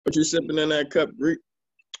What you sipping in that cup, Greek?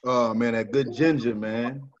 Oh man, that good ginger,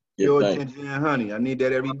 man. Give Pure thanks. ginger and honey. I need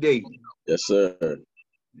that every day. Yes, sir.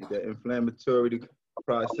 Need that inflammatory to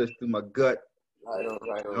process through my gut. Right on,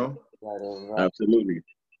 right You on, know? right on, right. Absolutely.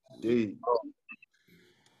 Indeed.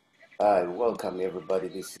 All right, welcome everybody.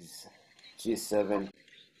 This is G7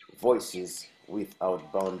 Voices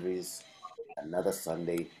Without Boundaries. Another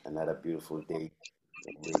Sunday, another beautiful day.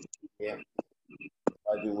 And we're here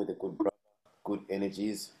vibing with a good brother, good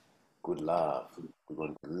energies, good love. We're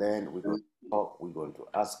going to learn, we're going to talk, we're going to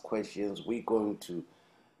ask questions, we're going to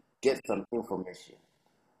get some information.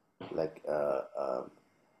 Like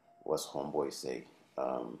what's homeboy say?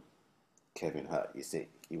 Um, Kevin Hart, he said,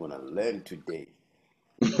 you want to learn today.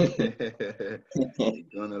 You're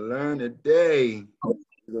gonna learn today.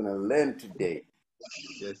 You're going to learn today.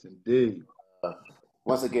 Yes, indeed. Uh,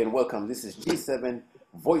 Once again, welcome. This is G7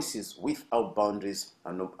 Voices Without Boundaries.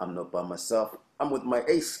 I'm not by myself. I'm with my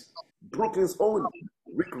ace, Brooklyn's own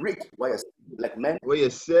Rick. Why a black man? What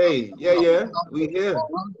you say? Yeah. We here.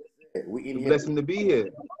 We It's in a here to blessing to be here.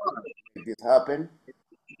 make this happen.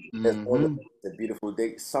 As always, Mm-hmm. it's a beautiful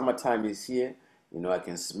day. Summertime is here. I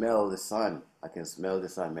can smell the sun. I can smell the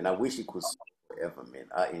sun, man. I wish it could snow forever, man.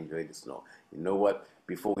 I enjoy the snow. You know what?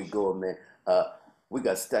 Before we go, man, uh, we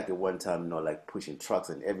got stuck at one time, like pushing trucks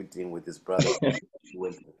and everything with his brother. We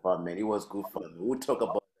went to the farm, man. It was good fun. We'll talk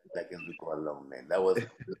about that like as we go along, man. That was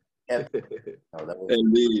epic. No, that was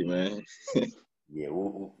Indeed, man. yeah.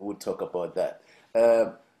 We'll talk about that.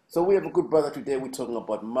 So we have a good brother today. We're talking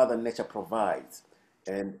about Mother Nature Provides,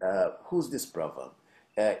 and who's this brother?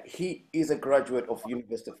 He is a graduate of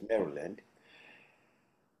University of Maryland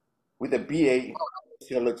with a BA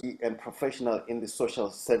theology and professional in the social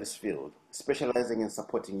service field, specializing in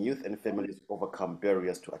supporting youth and families overcome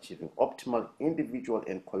barriers to achieving optimal individual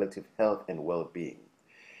and collective health and well-being.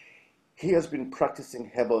 He has been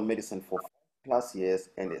practicing herbal medicine for 5+ years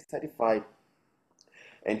and is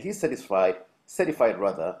certified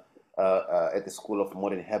rather, at the School of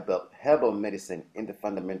Modern Herbal Medicine in the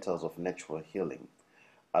fundamentals of natural healing.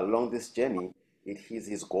 Along this journey, it is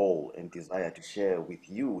his goal and desire to share with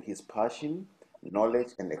you his passion, knowledge,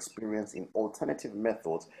 and experience in alternative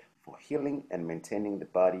methods for healing and maintaining the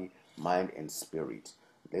body, mind, and spirit.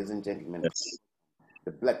 Ladies and gentlemen, Yes.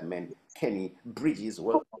 the black man, Kenny Bridges,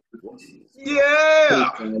 welcome to Voices. Peace, Yeah.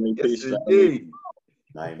 family. Yes, Peace, family. indeed.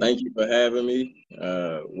 I mean, Thank you for having me.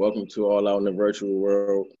 Welcome to all out in the virtual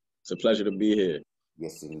world. It's a pleasure to be here.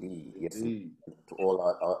 yes, indeed. Yes, indeed. Indeed. To all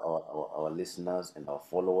our listeners and our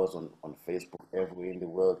followers on Facebook, everywhere in the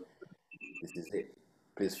world, this is it.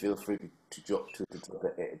 Please feel free to drop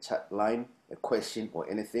a chat line, a question, or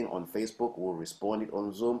anything on Facebook. We'll respond it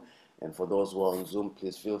on Zoom. And for those who are on Zoom,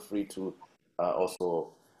 please feel free to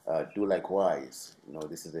also do likewise.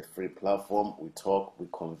 This is a free platform. We talk, we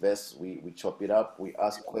converse, we chop it up, we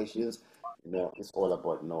ask questions. It's all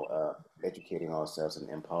about educating ourselves and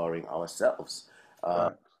empowering ourselves. Uh,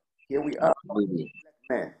 Right. Here we are, Absolutely.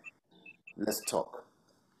 man. Let's talk.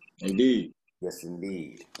 Indeed. Yes,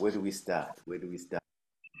 indeed. Where do we start? Where do we start?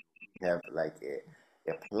 We have like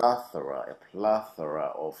a plethora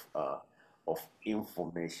of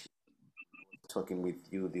information. Talking with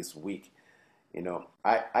you this week,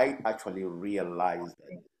 I actually realized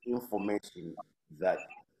that the information that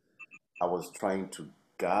I was trying to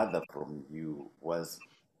gather from you was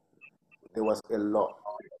there was a lot,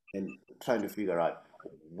 and trying to figure out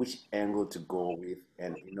which angle to go with.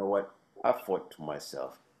 And you know what? I thought to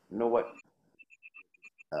myself, you know what?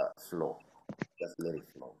 Flow. Just let it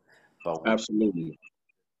flow. But we Absolutely.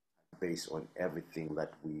 based on everything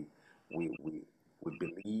that we we we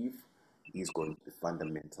believe is going to be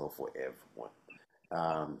fundamental for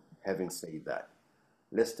everyone. Having said that,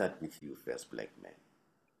 let's start with you first, Black Man.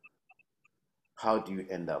 How do you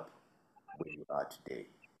end up where you are today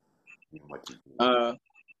in what you do? Uh,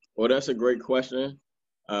 well, that's a great question.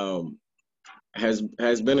 Um, has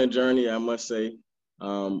been a journey, I must say.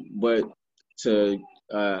 But to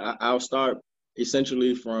I'll start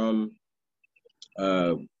essentially from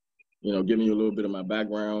uh, giving you a little bit of my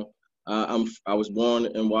background. I was born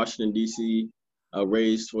in Washington D.C.,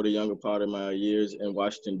 raised for the younger part of my years in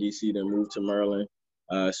Washington D.C., then moved to Maryland.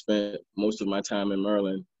 Spent most of my time in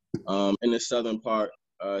Maryland, in the southern part,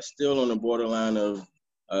 still on the borderline of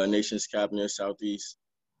nation's capital, southeast,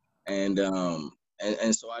 and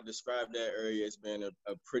so I describe that area as being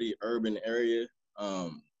a pretty urban area,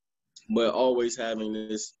 but always having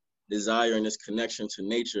this desire and this connection to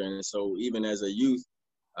nature. And so even as a youth,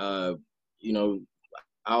 uh, you know,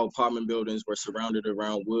 our apartment buildings were surrounded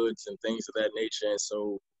around woods and things of that nature. And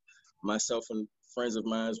so myself and friends of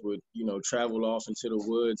mine would, travel off into the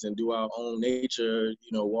woods and do our own nature,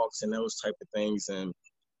 walks and those type of things. And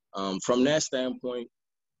from that standpoint,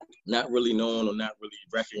 not really knowing or not really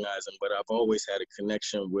recognizing, but I've always had a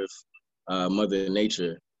connection with Mother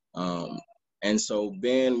Nature. And so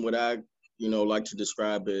being what I, like to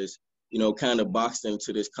describe as, kind of boxed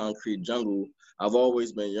into this concrete jungle, I've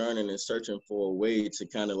always been yearning and searching for a way to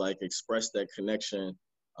kind of like express that connection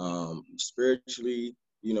spiritually,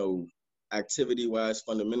 activity-wise,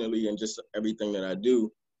 fundamentally, and just everything that I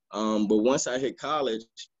do. But once I hit college,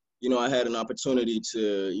 I had an opportunity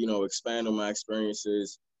to, expand on my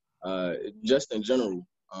experiences just in general.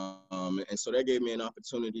 And so that gave me an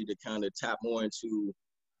opportunity to kind of tap more into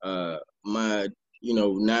my,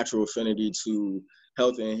 natural affinity to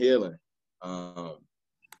health and healing.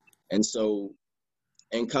 And so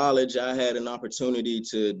in college, I had an opportunity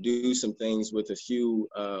to do some things with a few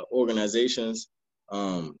organizations,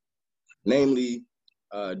 namely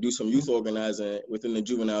do some youth organizing within the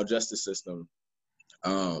juvenile justice system.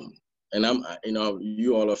 And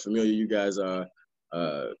you all are familiar, you guys are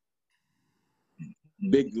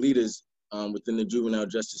big leaders within the juvenile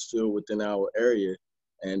justice field within our area.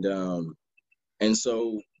 And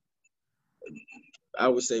so I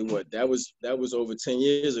would say that was over 10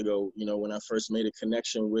 years ago, when I first made a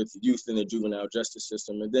connection with youth in the juvenile justice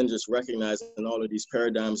system, and then just recognizing all of these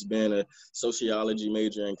paradigms. Being a sociology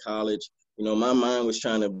major in college, my mind was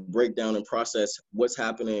trying to break down and process what's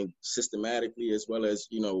happening systematically, as well as,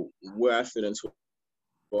 where I fit into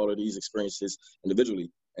all of these experiences individually.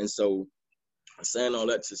 And so saying all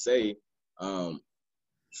that to say,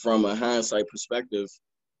 from a hindsight perspective,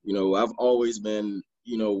 I've always been,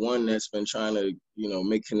 one that's been trying to,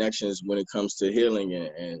 make connections when it comes to healing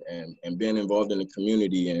and being involved in the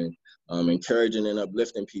community and encouraging and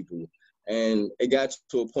uplifting people. And it got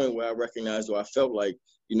to a point where I recognized, or I felt like,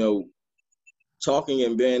 talking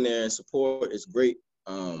and being there and support is great.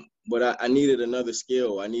 But I needed another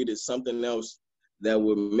skill. I needed something else that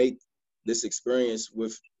would make this experience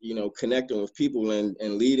with, connecting with people and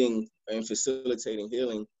leading and facilitating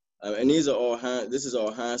healing. And this is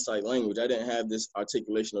all hindsight language. I didn't have this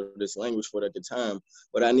articulation or this language for it at the time,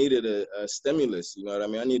 but I needed a stimulus, you know what I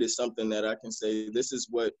mean? I needed something that I can say, this is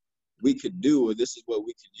what we could do, or this is what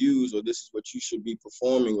we could use, or this is what you should be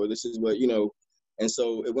performing, or this is what, and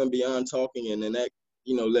so it went beyond talking, and then that,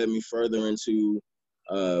 led me further into,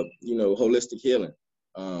 holistic healing.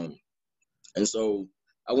 And so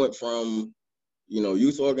I went from,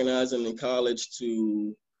 youth organizing in college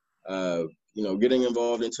to, getting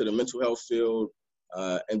involved into the mental health field,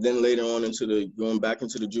 and then later on going back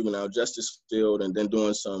into the juvenile justice field, and then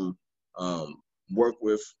doing some work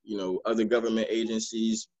with, other government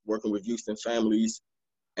agencies, working with youth and families.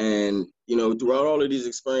 And, throughout all of these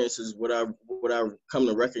experiences, what I've come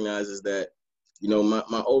to recognize is that,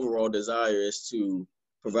 my overall desire is to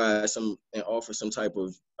provide some and offer some type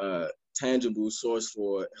of tangible source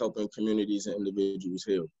for helping communities and individuals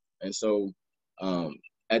heal. And so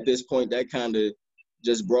at this point, that kind of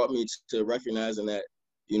just brought me to recognizing that,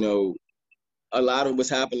 a lot of what's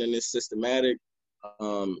happening is systematic,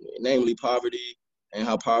 namely poverty, and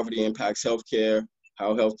how poverty impacts healthcare,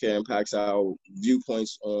 how healthcare impacts our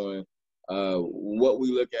viewpoints on what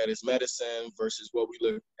we look at as medicine versus what we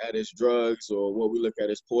look at as drugs, or what we look at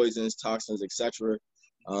as poisons, toxins, etc.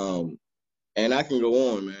 And I can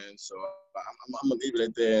go on, man. So I'm gonna leave it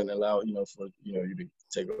at there and allow for you to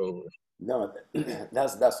take over. No,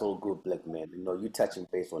 that's all good, Black man. You touching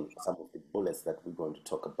base on some of the bullets that we're going to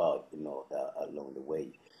talk about, along the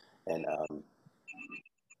way, and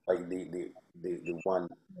like the one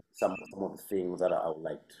some of the things that I would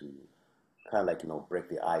like to kind of like break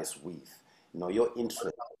the ice with, your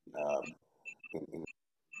interest in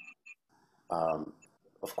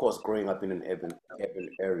of course, growing up in an urban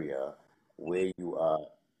area where you are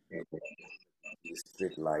the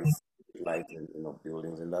street lights and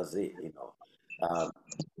buildings, and that's it. Um,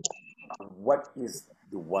 what is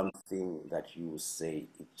the one thing that you would say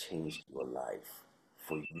it changed your life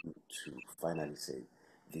for you to finally say,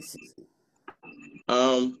 this is it?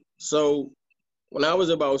 So when I was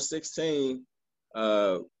about 16,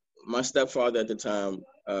 my stepfather at the time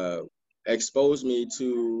exposed me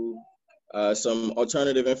to some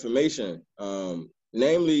alternative information.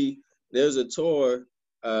 Namely, there's a tour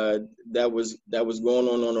that was going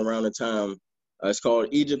on around the time. It's called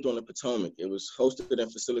Egypt on the Potomac. It was hosted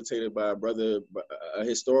and facilitated by a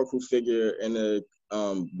historical figure in the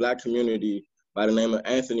Black community by the name of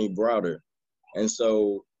Anthony Browder. And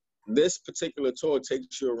so this particular tour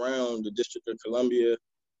takes you around the District of Columbia.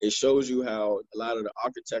 It shows you how a lot of the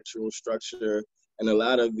architectural structure and a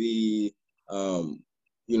lot of the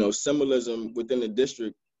symbolism within the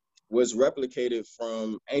district was replicated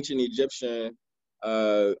from ancient Egyptian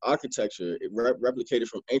architecture. It replicated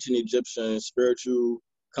from ancient Egyptian spiritual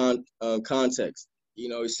context.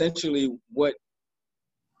 Essentially what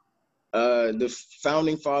the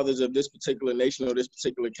founding fathers of this particular nation or this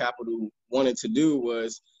particular capital wanted to do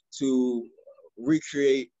was to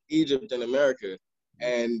recreate Egypt in America,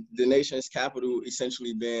 and the nation's capital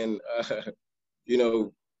essentially being,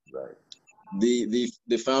 Right.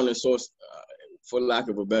 the founding source, for lack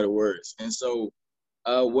of a better words. And so,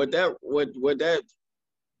 what that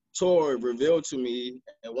tour revealed to me,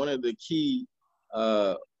 and one of the key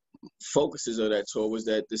focuses of that tour, was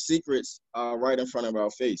that the secrets are right in front of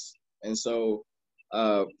our face. And so,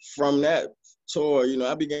 from that tour,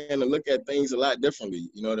 I began to look at things a lot differently.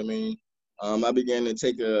 You know what I mean? I began to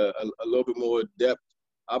take a little bit more depth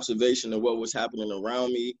observation of what was happening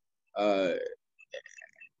around me,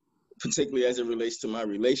 particularly as it relates to my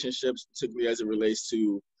relationships, particularly as it relates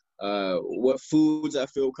to what foods I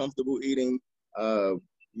feel comfortable eating,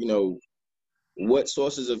 what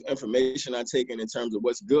sources of information I take in terms of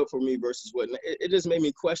what's good for me versus what. It just made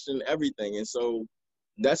me question everything. And so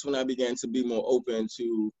that's when I began to be more open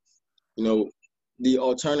to, the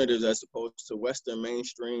alternatives as opposed to Western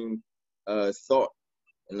mainstream thought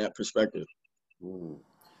in that perspective. Mm.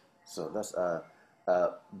 So that's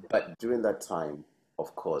but during that time,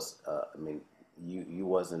 of course, you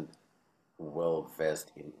wasn't well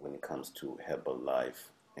versed in when it comes to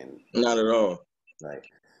Herbalife and Not at all. right.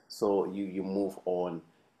 So you move on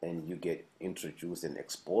and you get introduced and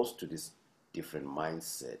exposed to this different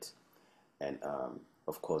mindset, and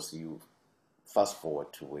of course you fast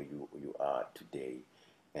forward to where you are today,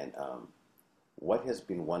 and what has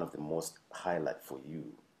been one of the most highlight for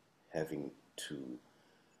you having to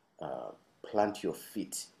plant your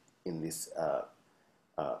feet in this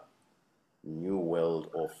new world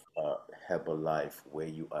of Herbalife, where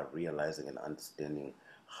you are realizing and understanding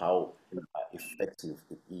how effective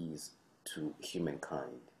it is to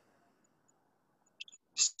humankind?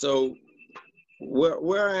 So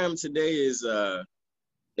where I am today is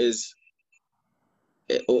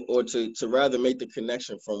or to rather make the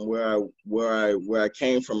connection from where I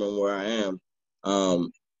came from and where I am.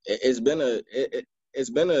 It's been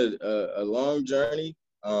a long journey,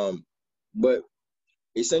 but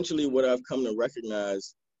essentially what I've come to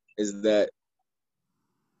recognize is that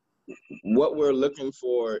what we're looking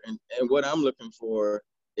for and what I'm looking for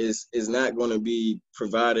is not going to be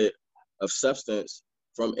provided of substance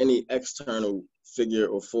from any external figure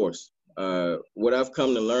or force. What I've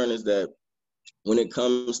come to learn is that when it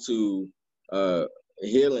comes to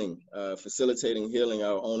healing, facilitating healing,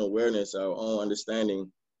 our own awareness, our own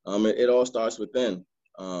understanding, it all starts within.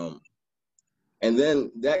 And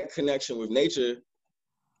then that connection with nature,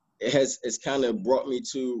 it's kind of brought me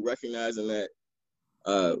to recognizing that,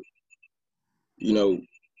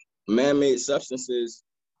 man-made substances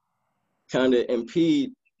kind of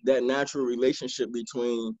impede that natural relationship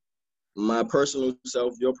between my personal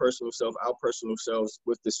self, your personal self, our personal selves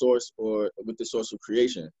with the source or with the source of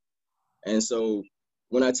creation. And so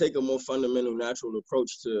when I take a more fundamental natural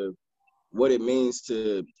approach to what it means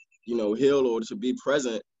to, heal or to be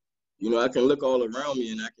present, I can look all around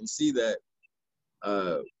me and I can see that,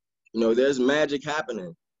 there's magic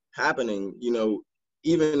happening,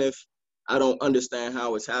 even if I don't understand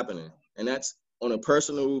how it's happening. And that's on a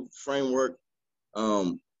personal framework.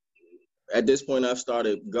 At this point, I've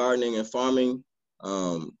started gardening and farming.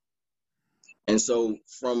 And so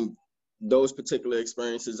from those particular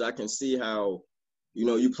experiences, I can see how,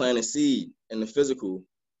 you plant a seed in the physical,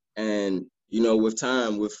 and, with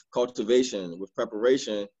time, with cultivation, with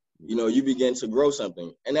preparation, you begin to grow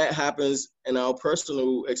something. And that happens in our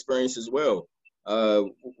personal experience as well,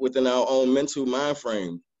 within our own mental mind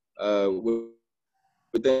frame,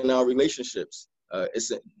 within our relationships.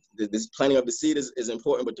 This planting of the seed is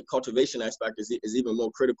important, but the cultivation aspect is even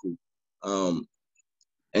more critical.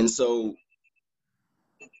 And so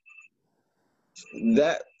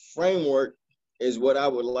that framework is what I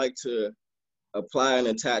would like to apply and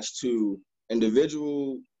attach to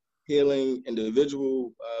individual healing,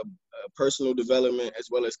 individual personal development, as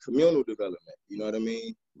well as communal development. You know what I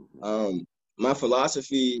mean? My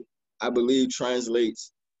philosophy, I believe,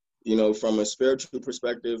 translates, from a spiritual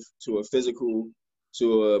perspective to a physical,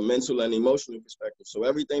 to a mental and emotional perspective. So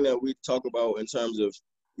everything that we talk about in terms of,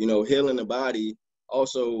 healing the body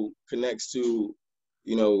also connects to,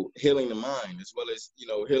 healing the mind, as well as,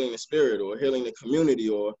 healing the spirit, or healing the community,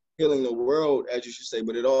 or healing the world, as you should say.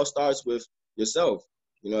 But it all starts with yourself.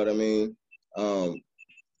 You know what I mean?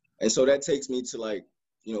 And so that takes me to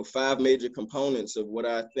 5 major components of what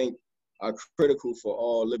I think are critical for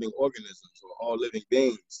all living organisms or all living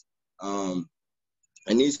beings.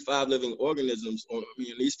 And these 5 living organisms,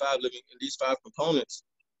 these 5 components,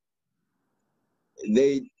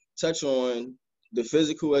 they touch on the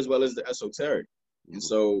physical as well as the esoteric. And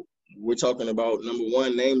so we're talking about number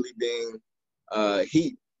 1, namely being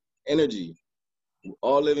heat, energy.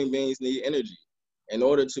 All living beings need energy in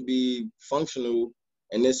order to be functional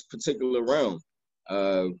in this particular realm.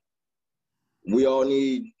 We all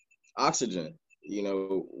need oxygen.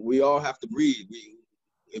 We all have to breathe.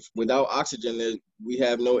 If without oxygen, we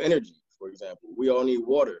have no energy. For example, we all need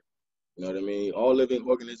water. You know what I mean? All living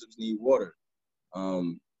organisms need water.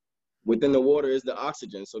 Within the water is the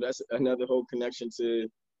oxygen. So that's another whole connection to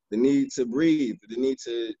the need to breathe, the need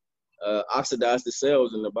to oxidize the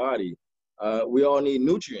cells in the body. We all need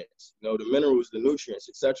nutrients, the minerals, the nutrients,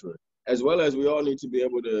 etc. As well as we all need to be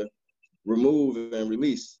able to remove and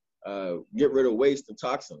release, get rid of waste and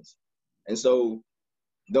toxins. And so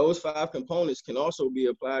those 5 components can also be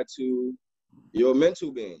applied to your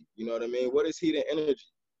mental being. You know what I mean? What is heat and energy?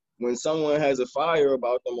 When someone has a fire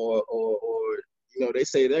about them or they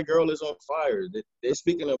say that girl is on fire, they're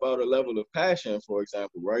speaking about a level of passion, for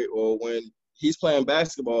example, right? Or when he's playing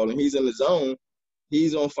basketball and he's in the zone,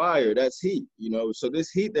 he's on fire. That's heat, So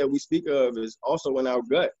this heat that we speak of is also in our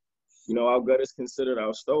gut. Our gut is considered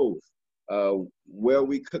our stove, where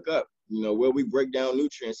we cook up, where we break down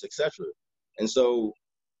nutrients, etc. And so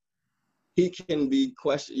heat can be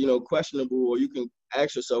questionable, or you can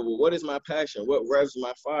ask yourself, well, what is my passion? What revs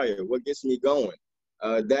my fire? What gets me going?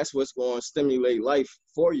 That's what's going to stimulate life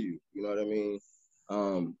for you. You know what I mean?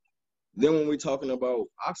 Then when we're talking about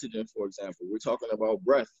oxygen, for example, we're talking about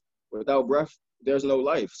breath. Without breath, there's no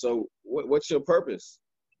life. So what's your purpose?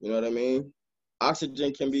 You know what I mean?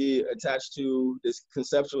 Oxygen can be attached to this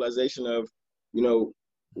conceptualization of,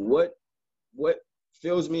 what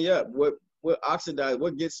fills me up? What oxidizes?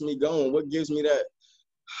 What gets me going? What gives me that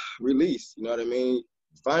release? You know what I mean?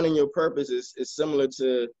 Finding your purpose is similar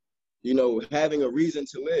to, having a reason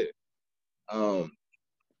to live.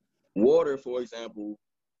 Water, for example,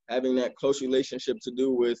 having that close relationship to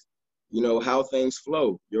do with, how things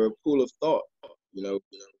flow, your pool of thought,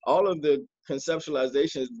 all of the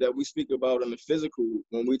conceptualizations that we speak about in the physical,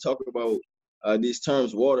 when we talk about these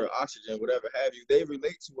terms, water, oxygen, whatever have you, they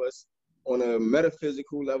relate to us on a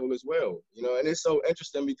metaphysical level as well, and it's so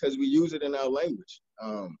interesting because we use it in our language.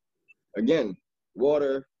 Again,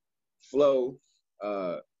 water, flow,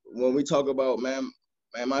 when we talk about,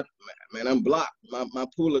 I'm blocked. My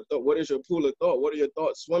pool of thought. What is your pool of thought? What are your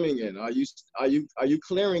thoughts swimming in? Are you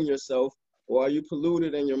clearing yourself, or are you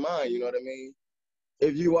polluted in your mind? You know what I mean?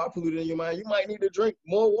 If you are polluted in your mind, you might need to drink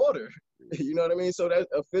more water. You know what I mean? So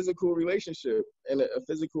that's a physical relationship, and a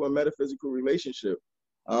physical and metaphysical relationship.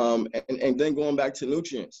 And then going back to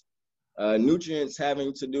nutrients. Nutrients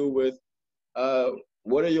having to do with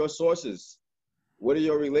what are your sources? What are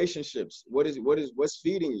your relationships? What's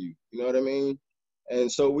feeding you? You know what I mean?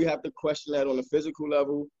 And so we have to question that on a physical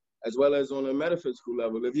level as well as on a metaphysical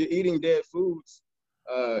level. If you're eating dead foods,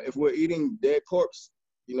 if we're eating dead corpse,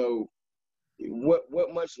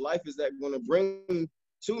 what much life is that going to bring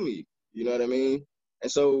to me? You know what I mean?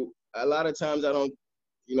 And so a lot of times I don't,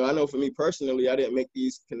 I know for me personally, I didn't make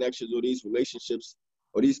these connections or these relationships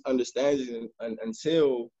or these understandings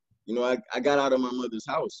until, I got out of my mother's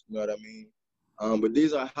house. You know what I mean? But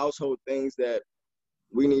these are household things that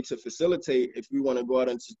we need to facilitate if we want to go out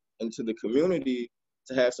into the community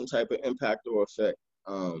to have some type of impact or effect.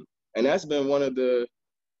 And that's been one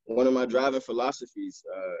of my driving philosophies.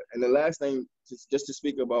 And the last thing, just to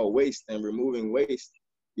speak about waste and removing waste,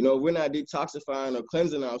 we're not detoxifying or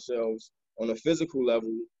cleansing ourselves on a physical level,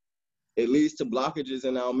 it leads to blockages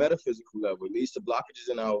in our metaphysical level. It leads to blockages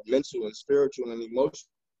in our mental and spiritual and emotional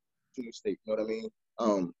state. You know what I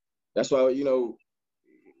mean? That's why,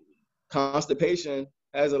 constipation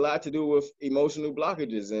has a lot to do with emotional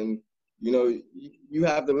blockages, and you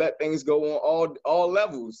have to let things go on all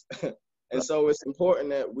levels. And so it's important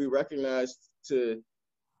that we recognize to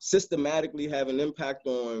systematically have an impact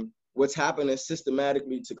on what's happening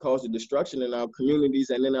systematically to cause the destruction in our communities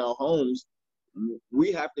and in our homes.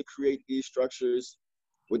 We have to create these structures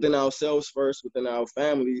within ourselves first, within our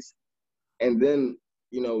families, and then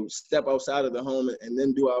step outside of the home and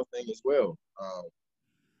then do our thing as well.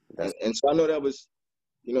 And so I know that was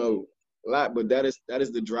a lot, but that is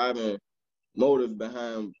the driving motive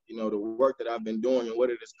behind the work that I've been doing and what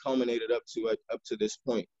it has culminated up to this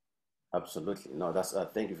point. Absolutely. No, that's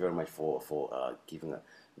thank you very much for giving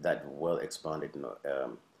that well expanded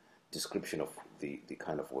description of the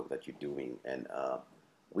kind of work that you're doing. And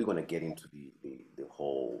we're gonna get into the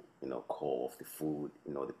whole, core of the food,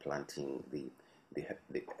 the planting, the the,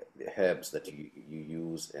 the herbs that you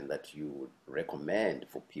use and that you would recommend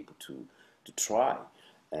for people to try.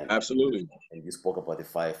 Absolutely. And you spoke about the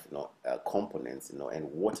five, components,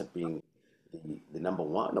 and water being the number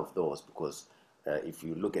one of those, because if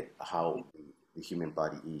you look at how the human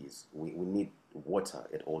body is, we need water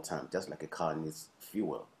at all times, just like a car needs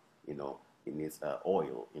fuel, it needs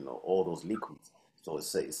oil, all those liquids. So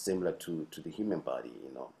it's similar to the human body,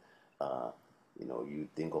 uh, you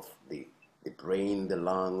think of the brain, the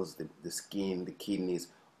lungs, the skin, the kidneys,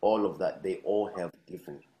 all of that, they all have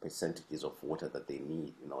different percentages of water that they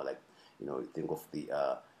need. Like, you think of the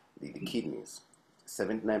kidneys,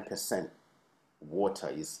 79% water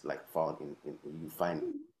is like found you find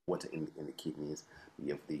water in the kidneys.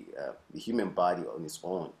 You have the human body on its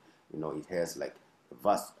own, it has like a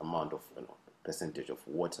vast amount of, percentage of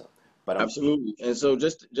water. But Absolutely. And so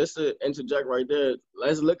just to interject right there,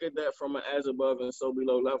 let's look at that from an as above and so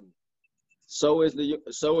below level. So is the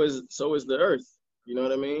earth. You know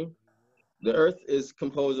what I mean? The earth is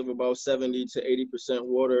composed of about 70 to 80%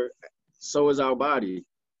 water. So is our body.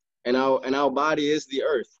 And our body is the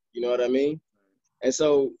earth. You know what I mean? And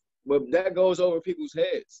so, but that goes over people's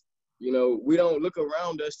heads. We don't look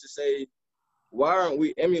around us to say, why aren't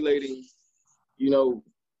we emulating, you know,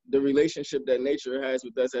 the relationship that nature has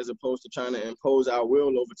with us, as opposed to trying to impose our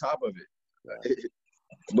will over top of it?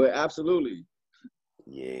 But absolutely.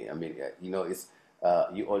 yeah, I mean, it's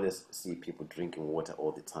you always see people drinking water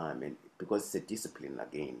all the time, and because it's a discipline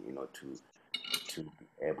again, to be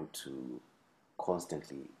able to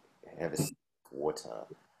constantly have a sip of water.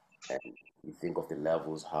 And you think of the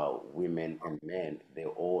levels, how women and men, they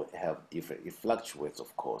all have different, it fluctuates,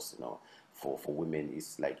 of course. For women,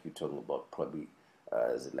 it's like you're talking about probably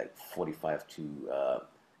is it like 45 to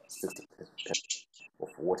 60% of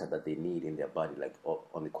water that they need in their body, like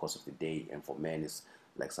on the course of the day. And for men, it's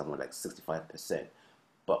like somewhere like 65%.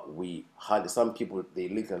 But we hardly, some people, they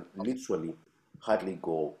literally hardly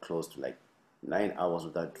go close to like 9 hours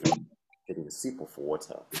without getting a sip of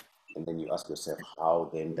water. And then you ask yourself, how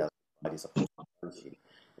then does the body supposed to function?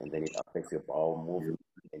 And then it affects your bowel movement,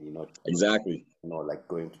 and Exactly. like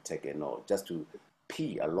going to take a no, just to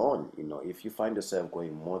pee alone. If you find yourself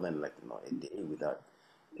going more than like a day without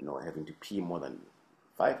having to pee more than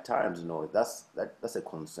 5 times, that's a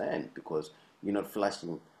concern, because you're not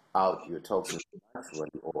flushing out your toxins naturally,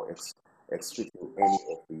 or excreting any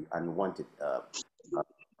of the unwanted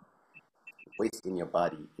waste in your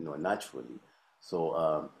body, naturally.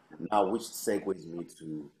 So now, which segues me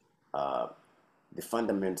to uh, the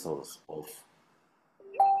fundamentals of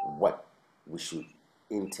what we should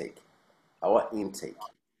intake, our intake.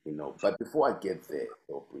 But before I get there,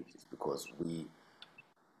 though, Bridges, because we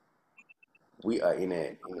are in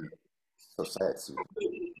a society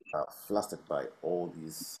flustered by all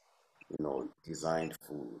these, designed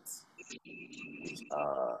foods which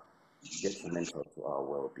are detrimental to our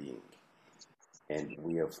well-being, and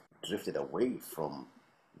we have drifted away from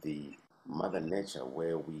the mother nature,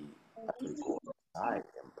 where we actually go outside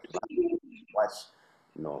and plant, watch,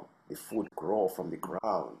 the food grow from the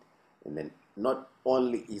ground. And then not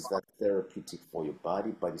only is that therapeutic for your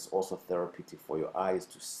body, but it's also therapeutic for your eyes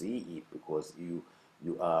to see it, because you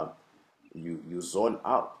are you zone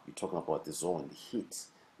out. You're talking about the zone,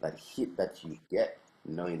 that heat that you get,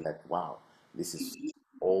 knowing that, wow, this is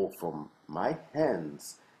all from my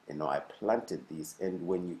hands. I planted this. And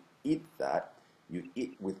when you eat that, you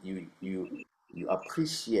eat with you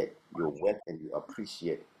appreciate your work, and you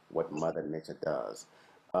appreciate what Mother Nature does.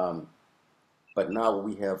 Um, but now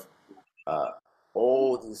we have uh,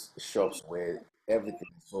 all these shops where everything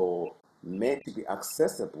is so meant to be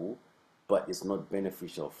accessible, but it's not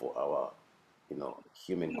beneficial for our,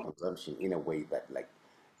 human consumption, in a way that, like,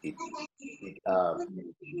 it it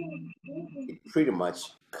it pretty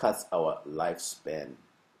much cuts our lifespan.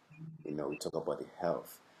 We talk about the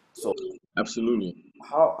health. So Absolutely.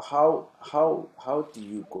 how do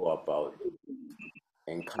you go about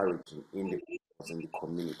encouraging individuals in the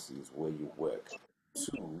communities where you work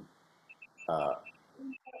to uh,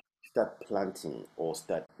 start planting, or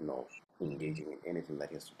start, engaging in anything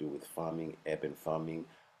that has to do with farming, urban farming?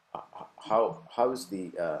 How is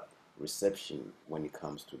the reception when it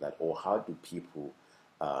comes to that, or how do people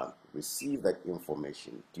receive that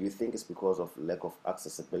information? Do you think it's because of lack of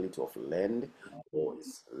accessibility of land, or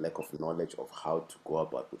is lack of knowledge of how to go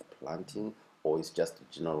about with planting, or it's just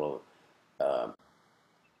general,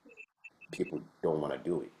 people don't want to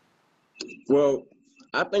do it? Well,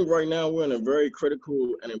 I think right now we're in a very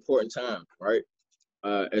critical and important time, right?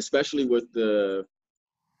 Especially with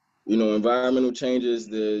environmental changes,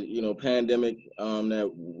 the pandemic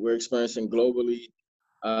that we're experiencing globally.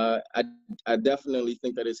 I definitely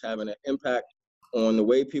think that it's having an impact on the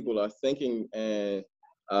way people are thinking and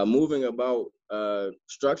moving about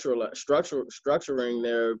structuring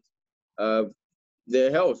uh,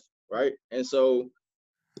 their health, right? And so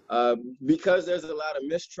uh, because there's a lot of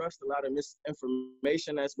mistrust, a lot of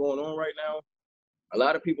misinformation that's going on right now, a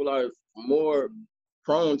lot of people are more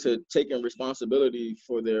prone to taking responsibility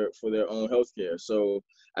for their own healthcare. So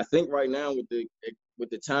I think right now with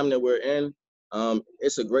the time that we're in,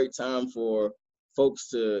 it's a great time for folks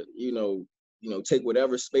to take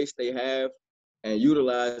whatever space they have and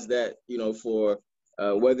utilize that for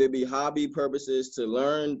whether it be hobby purposes to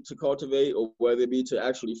learn to cultivate, or whether it be to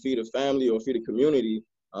actually feed a family or feed a community.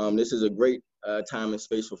 This is a great time and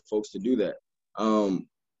space for folks to do that.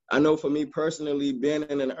 I know for me personally, being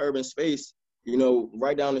in an urban space,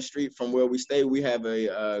 right down the street from where we stay, we have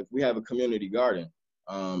a community garden,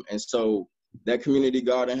 and so that community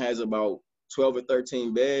garden has about 12 or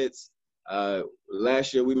 13 beds.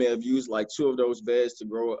 Last year we may have used like 2 of those beds to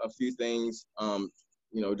grow a few things,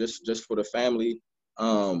 just for the family.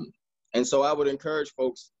 And so I would encourage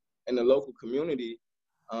folks in the local community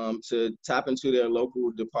to tap into their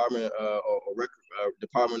local department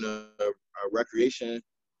Department of Recreation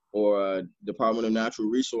or Department of Natural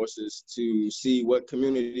Resources to see what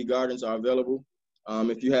community gardens are available.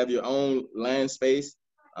 If you have your own land space,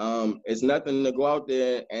 it's nothing to go out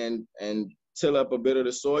there and till up a bit of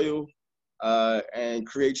the soil and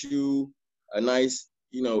create you a nice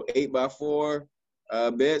 8x4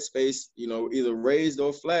 bed space, either raised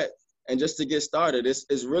or flat, and just to get started.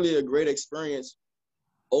 It's really a great experience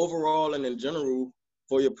overall and in general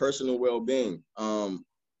for your personal well-being.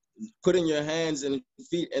 Putting your hands and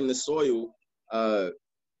feet in the soil uh,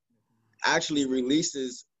 actually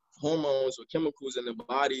releases hormones or chemicals in the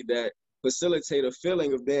body that facilitate a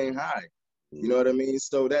feeling of being high. You know what I mean?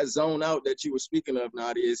 So that zone out that you were speaking of,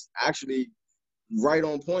 Nadia, is actually right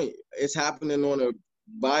on point. It's happening on a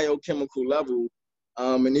biochemical level.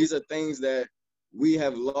 And these are things that we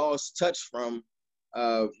have lost touch from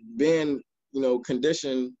being,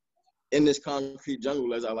 conditioned in this concrete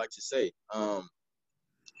jungle, as I like to say.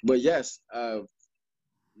 But yes,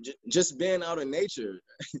 just being out in nature,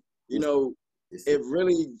 it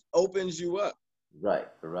really opens you up. Right,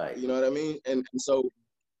 right. You know what I mean? And so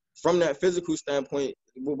from that physical standpoint,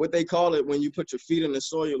 what they call it when you put your feet in the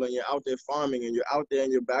soil and you're out there farming and you're out there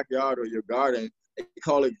in your backyard or your garden, they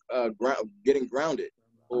call it getting grounded,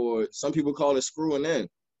 or some people call it screwing in,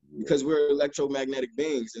 because we're electromagnetic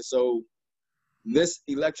beings. And so this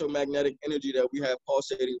electromagnetic energy that we have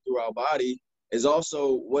pulsating through our body is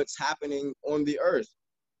also what's happening on the earth.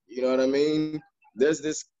 You know what I mean? There's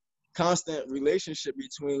this constant relationship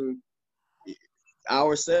between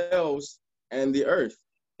ourselves and the earth.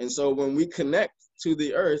 And so when we connect to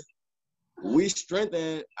the earth, we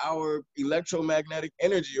strengthen our electromagnetic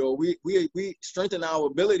energy, or we strengthen our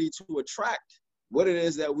ability to attract what it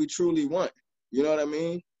is that we truly want. You know what I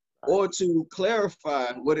mean? Or to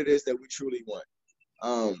clarify what it is that we truly want.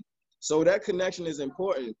 So that connection is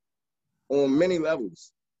important on many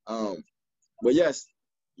levels. But yes,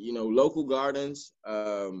 local gardens,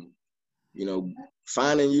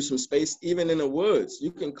 finding you some space, even in the woods. You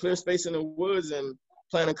can clear space in the woods and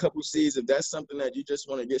plant a couple seeds if that's something that you just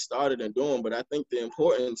want to get started and doing. But I think the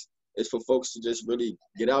importance is for folks to just really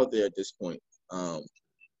get out there at this point,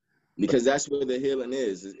 because that's where the healing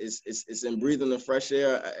is. It's in breathing the fresh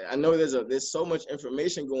air. I know there's so much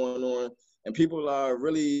information going on, and people are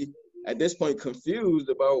really at this point confused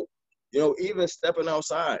about even stepping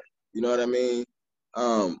outside. You know what I mean?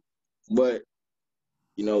 But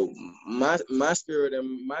my spirit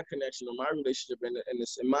and my connection or my relationship and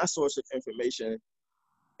my source of information,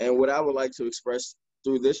 and what I would like to express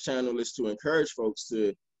through this channel is to encourage folks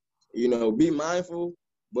to, be mindful,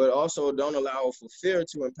 but also don't allow for fear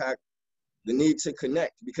to impact the need to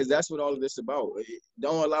connect, because that's what all of this is about.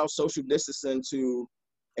 Don't allow social distancing to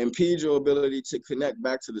impede your ability to connect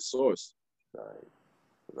back to the source. Right,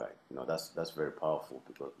 right. That's very powerful,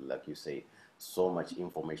 because, like you say, so much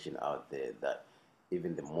information out there that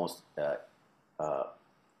even the most uh,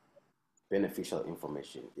 beneficial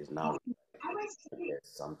information is now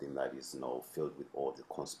something that is filled with all the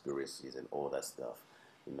conspiracies and all that stuff,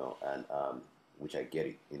 and which I get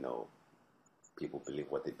it. People believe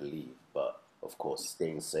what they believe, but of course,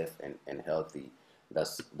 staying safe and healthy,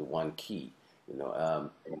 that's the one key.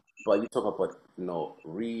 But you talk about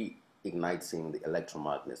reigniting the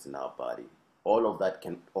electromagnets in our body. All of that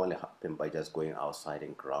can only happen by just going outside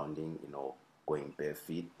and grounding, going bare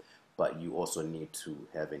feet. But you also need to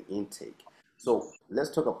have an intake. So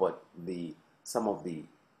let's talk about some of the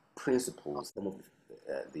principles, some of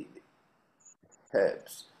the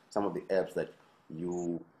herbs, some of the herbs that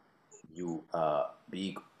you you are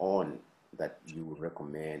big on, that you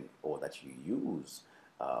recommend or that you use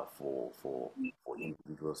for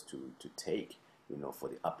individuals to take, for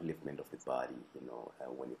the upliftment of the body,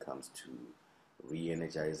 when it comes to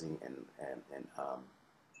re-energizing and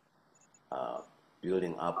uh,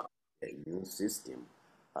 building up the immune system.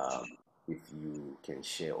 Um, if you can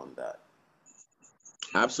share on that.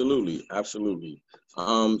 Absolutely, absolutely.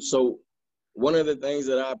 So one of the things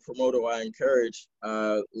that I promote or I encourage,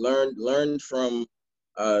 learned from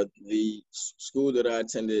the school that I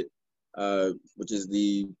attended, which is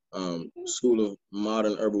the School of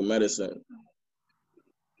Modern Herbal Medicine.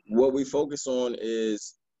 What we focus on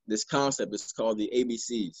is this concept. It's called the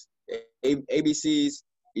ABCs. ABCs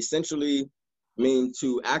essentially mean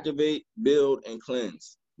to activate, build, and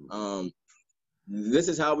cleanse. This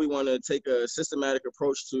is how we want to take a systematic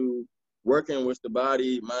approach to working with the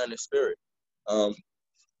body, mind, and spirit.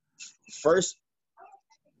 First,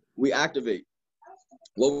 we activate.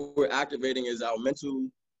 What we're activating is our mental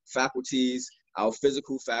faculties, our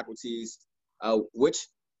physical faculties, which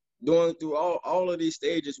doing through all of these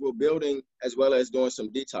stages, we're building as well as doing some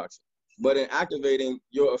detoxing. But in activating,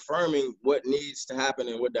 you're affirming what needs to happen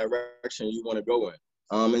and what direction you want to go in.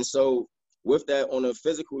 And so with that, on a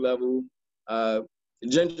physical level,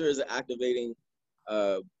 ginger is an activating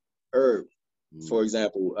herb, for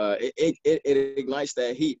example. It ignites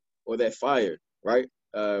that heat or that fire, right?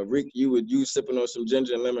 Rick, you sipping on some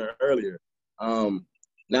ginger and lemon earlier.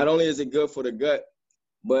 Not only is it good for the gut,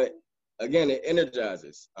 but again, it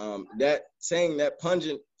energizes. That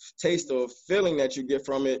pungent taste or feeling that you get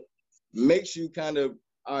from it makes you kind of,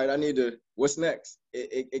 all right, what's next?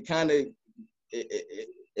 It kind of,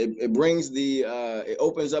 it brings it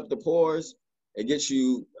opens up the pores. It gets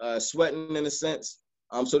you sweating in a sense.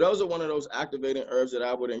 So those are one of those activating herbs that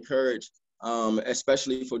I would encourage,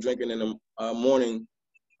 especially for drinking in the morning,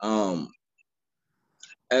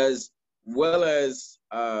 as well as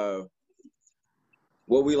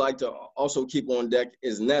what we like to also keep on deck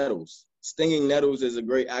is nettles. Stinging nettles is a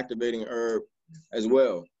great activating herb as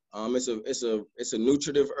well. It's a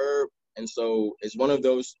nutritive herb, and so it's one of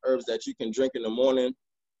those herbs that you can drink in the morning,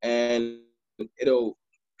 and it'll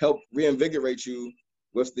help reinvigorate you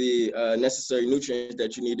with the necessary nutrients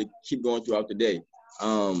that you need to keep going throughout the day.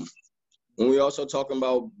 When we also talking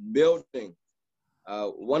about building,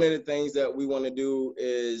 one of the things that we want to do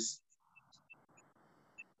is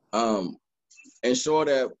ensure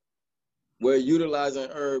that we're utilizing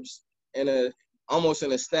herbs almost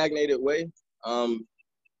in a stagnated way.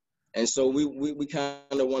 And so we kind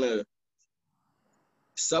of want to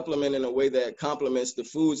supplement in a way that complements the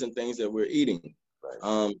foods and things that we're eating.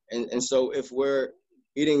 Right. And so if we're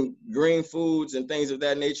eating green foods and things of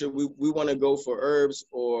that nature, we want to go for herbs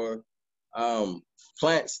or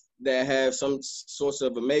plants that have some source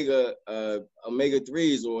of omega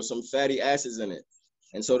 3s or some fatty acids in it.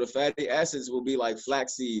 And so the fatty acids will be like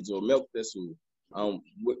flax seeds or milk thistle,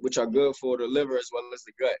 which are good for the liver as well as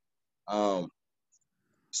the gut.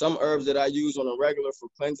 Some herbs that I use on a regular for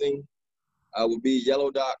cleansing would be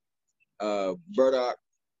yellow dock, burdock,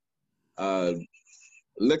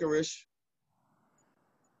 licorice,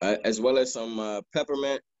 as well as some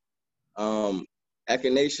peppermint,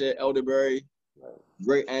 echinacea, elderberry,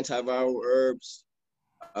 great antiviral herbs.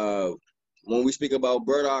 When we speak about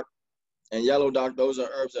burdock and yellow dock, those are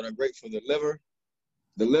herbs that are great for the liver.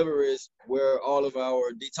 The liver is where all of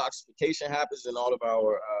our detoxification happens and all of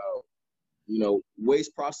our,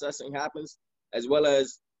 waste processing happens, as well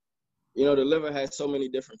as, the liver has so many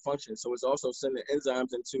different functions. So it's also sending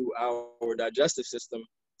enzymes into our digestive system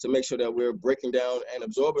to make sure that we're breaking down and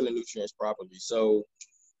absorbing the nutrients properly. So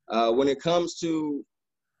when it comes to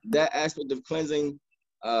that aspect of cleansing,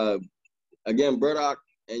 again, burdock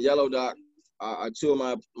and yellow dock are two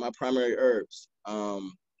of my primary herbs.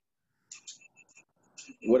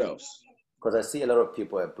 What else? Because I see a lot of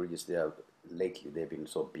people at Bridges there lately, they've been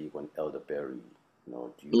so big on elderberry.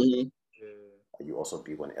 Are you also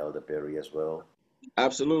big on elderberry as well?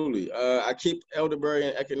 Absolutely. I keep elderberry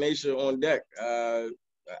and echinacea on deck. I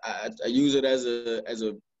use it as a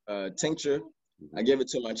tincture. Mm-hmm. I give it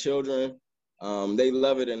to my children. They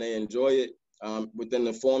love it and they enjoy it within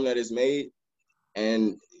the form that it's made.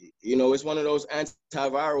 And, it's one of those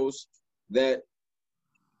antivirals that,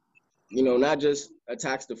 not just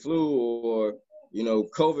attacks the flu or,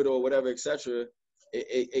 COVID or whatever, etc.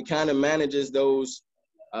 It kind of manages those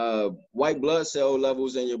white blood cell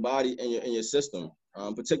levels in your body and in your system.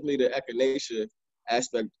 Particularly the echinacea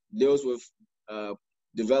aspect deals with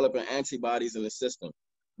developing antibodies in the system.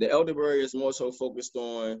 The elderberry is more so focused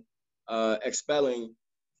on expelling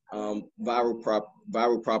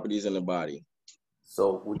viral properties in the body.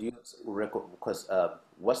 So would you record, because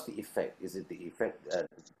what's the effect? Is it the effect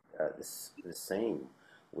the same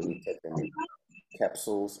when you take them in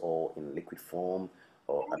capsules or in liquid form?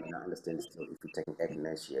 Or I mean, I understand still if you're taking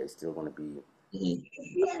echinacea, it's still going to be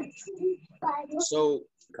So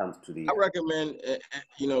comes to the I recommend,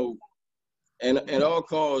 and at all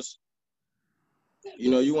costs,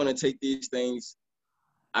 you want to take these things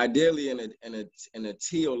ideally in a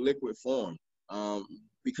tea or liquid form,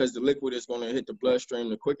 because the liquid is going to hit the bloodstream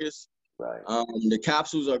the quickest. right. The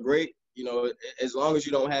capsules are great, as long as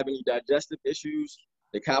you don't have any digestive issues,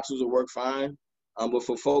 the capsules will work fine. But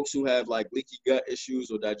for folks who have like leaky gut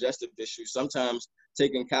issues or digestive issues, sometimes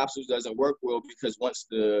taking capsules doesn't work well, because once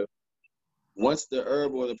the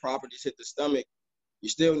herb or the properties hit the stomach, you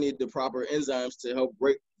still need the proper enzymes to help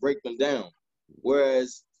break them down.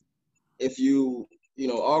 Whereas if you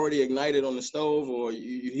already ignite it on the stove, or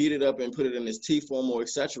you heat it up and put it in this tea form or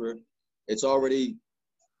etc., it's already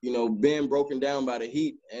being broken down by the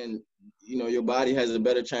heat, and your body has a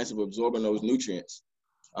better chance of absorbing those nutrients.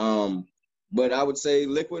 But I would say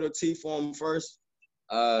liquid or tea form first.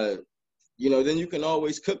 Then you can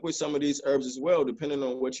always cook with some of these herbs as well, depending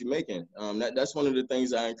on what you're making. That's one of the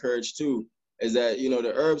things I encourage too, is that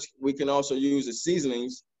the herbs we can also use as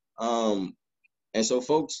seasonings. And so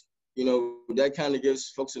folks, that kind of gives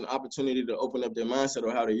folks an opportunity to open up their mindset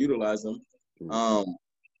on how to utilize them.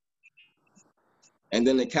 And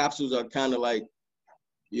then the capsules are kind of like,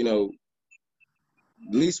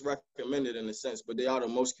 least recommended in a sense, but they are the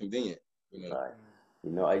most convenient. Right.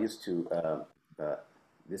 I used to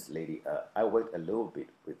this lady. I worked a little bit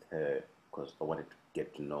with her because I wanted to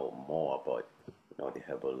get to know more about the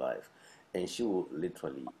herbal life, and she would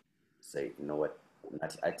literally say, "You know what?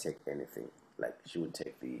 Not I take anything." Like she would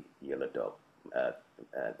take the yellow dog,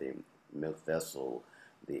 the milk vessel,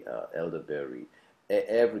 the elderberry,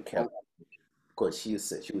 every capsule, because she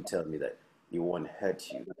said she would tell me that it won't hurt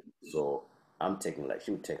you. So I'm taking like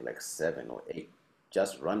she would take like 7 or 8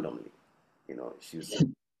 just randomly. She would say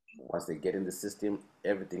once they get in the system,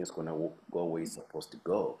 everything is gonna go where it's supposed to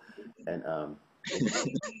go. And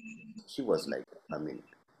she was like, I mean,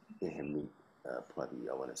 in her mid, probably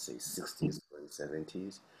I want to say 60s or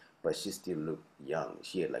 70s, but she still looked young.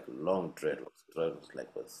 She had like long dreadlocks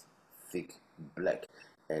like was thick black,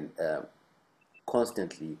 and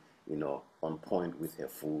constantly, on point with her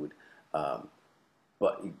food. Um,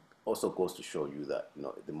 but it also goes to show you that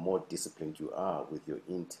the more disciplined you are with your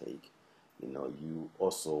intake, you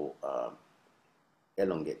also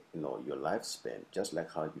elongate your lifespan. Just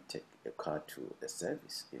like how you take a car to a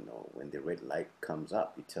service, when the red light comes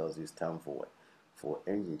up, it tells you it's time for what, for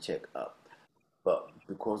engine check up. But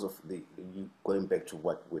because of the you going back to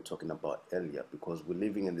what we're talking about earlier, because we're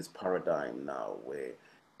living in this paradigm now where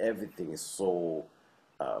everything is so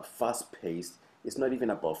fast paced. It's not even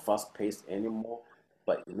about fast paced anymore,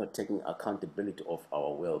 but you're not taking accountability of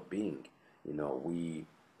our well being. We,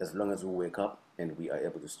 as long as we wake up and we are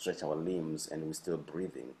able to stretch our limbs and we're still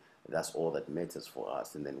breathing, that's all that matters for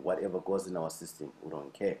us. And then whatever goes in our system, we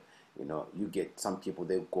don't care. You get some people,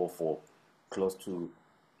 they go for close to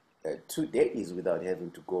 2 days without having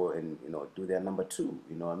to go and do their number two.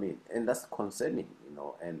 You know what I mean? And that's concerning.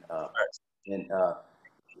 And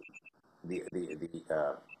the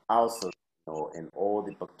ulcers, and all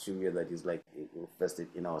the bacteria that is like infested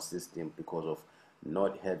in our system because of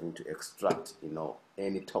not having to extract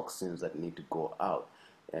any toxins that need to go out.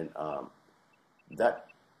 And that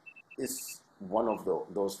is one of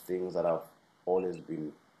those things that I've always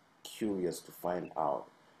been curious to find out.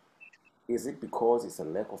 Is it because it's a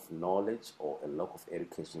lack of knowledge or a lack of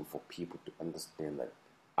education for people to understand that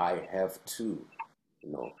I have to,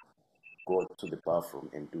 you know, go to the bathroom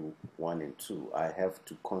and do one and two? I have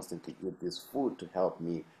to constantly eat this food to help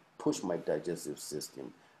me push my digestive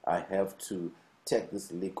system. I have to take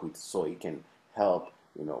this liquid so it can help,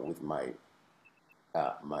 with my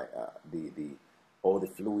the all the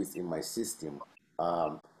fluids in my system.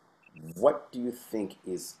 Um, what do you think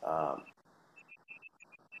is I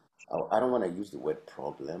don't want to use the word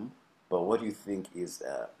problem, but what do you think is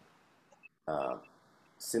uh,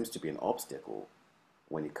 seems to be an obstacle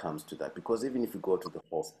when it comes to that? Because even if you go to the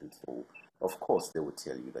hospital, of course they will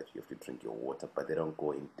tell you that you have to drink your water, but they don't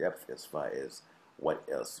go in depth as far as what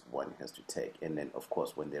else one has to take. And then, of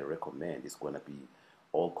course, when they recommend, it's going to be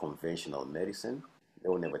all conventional medicine. They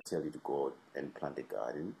will never tell you to go and plant a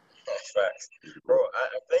garden. Facts. Bro,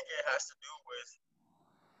 I think it has to do with,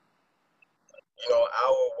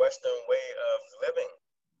 our Western way of living.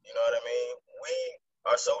 You know what I mean?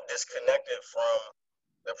 are so disconnected from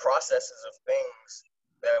the processes of things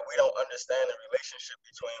that we don't understand the relationship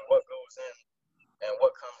between what goes in and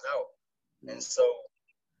what comes out. And so,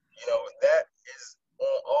 that is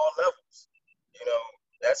on all levels. You know,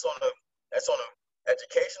 that's on a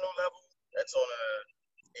educational level, that's on a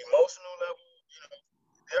emotional level.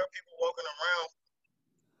 There are people walking around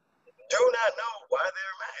do not know why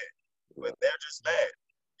they're mad, but they're just mad.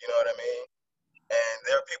 You know what I mean? And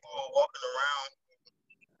there are people who are walking around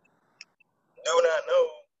do not know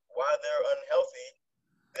why they're unhealthy.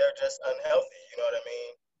 They're just unhealthy. You know what I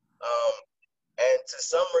mean? And to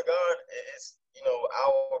some regard, it's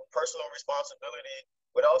our personal responsibility,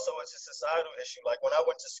 but also it's a societal issue. Like when I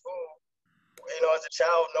went to school, as a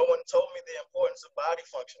child, no one told me the importance of body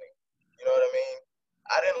functioning. You know what I mean?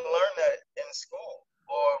 I didn't learn that in school,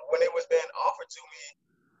 or when it was being offered to me,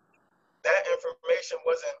 that information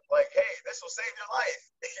wasn't like, hey, this will save your life.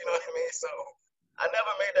 You know what I mean? So I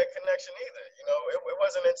never made that connection either. It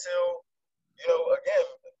wasn't until, again,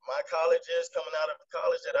 my college years, coming out of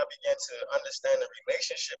college, that I began to understand the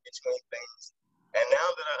relationship between things. And now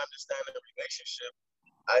that I understand the relationship,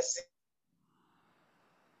 I see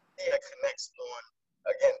it connects on,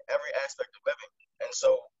 again, every aspect of living. And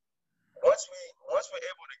so once we're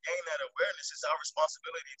able to gain that awareness, it's our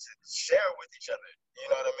responsibility to share with each other. You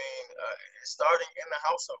know what I mean? Starting in the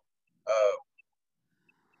household.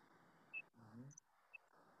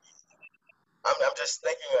 I'm just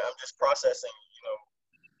thinking. I'm just processing.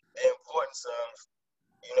 The importance of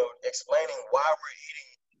explaining why we're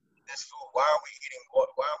eating this food. Why are we eating?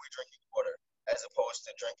 Why are we drinking water as opposed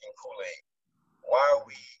to drinking Kool-Aid? Why are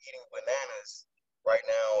we eating bananas right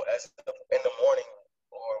now as in the morning?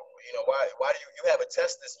 Or why do you have a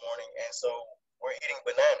test this morning and so we're eating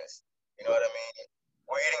bananas? You know what I mean?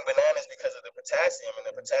 We're eating bananas because of the potassium, and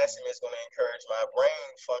the potassium is going to encourage my brain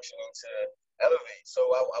functioning to elevate. So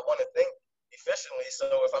I want to think efficiently.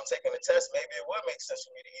 So if I'm taking a test, maybe it would make sense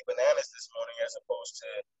for me to eat bananas this morning as opposed to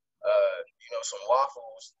some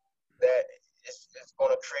waffles that is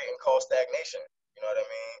going to create and cause stagnation. You know what I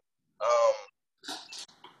mean?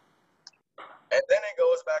 And then it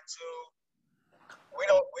goes back to we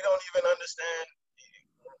don't even understand.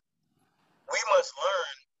 We must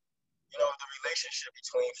learn, the relationship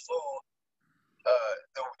between food,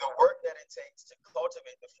 the work that it takes to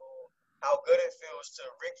cultivate the food, how good it feels to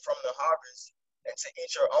reap from the harvest and to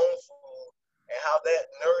eat your own food, and how that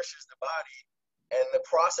nourishes the body, and the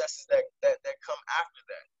processes that come after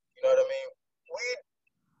that. You know what I mean?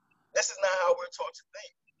 This is not how we're taught to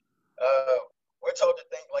think. We're taught to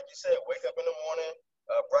think, like you said, wake up in the morning,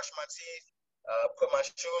 brush my teeth, put my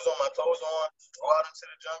shoes on, my clothes on, go out into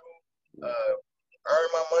the jungle, earn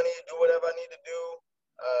my money, do whatever I need to do.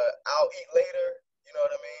 I'll eat later, you know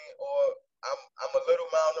what I mean? Or I'm a little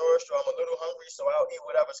malnourished, or I'm a little hungry, so I'll eat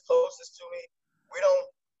whatever's closest to me. We don't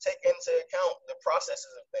take into account the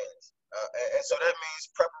processes of things. And so that means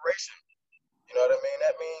preparation. You know what I mean?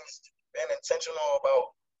 That means being intentional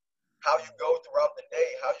about how you go throughout the day,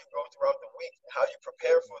 how you go throughout the week, how you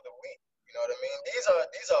prepare for the week. You know what I mean?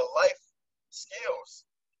 These are life skills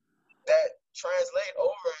that translate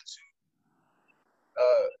over into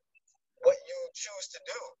what you choose to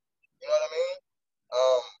do. You know what I mean?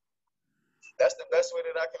 That's the best way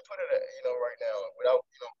that I can put it, right now, without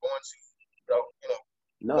going to without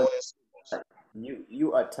No, going in schools.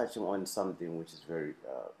 you are touching on something which is very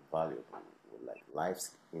valuable, like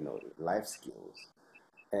life skills.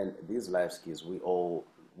 And these life skills, we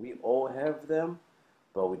all have them,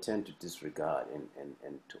 but we tend to disregard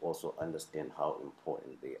and to also understand how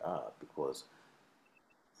important they are, because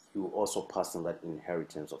you also pass on that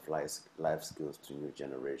inheritance of life skills to new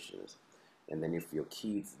generations. And then if your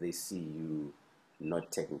kids, they see you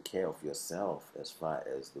not taking care of yourself as far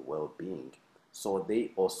as the well-being, so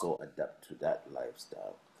they also adapt to that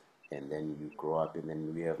lifestyle. And then you grow up, and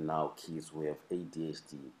then we have now kids who have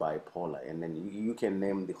ADHD, bipolar, and then you can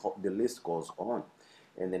name the list goes on.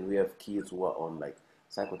 And then we have kids who are on like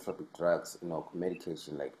psychotropic drugs,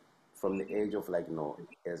 medication, like from the age of like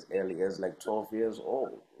as early as like 12 years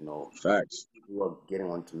old, Facts. who are getting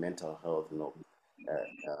onto mental health,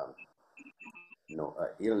 uh, um,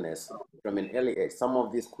 illness from an early age. Some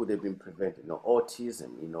of this could have been prevented,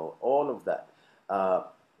 autism, all of that. Uh,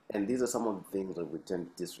 and these are some of the things that we tend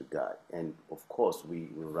to disregard. And of course, we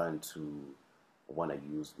run to want to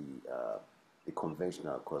use the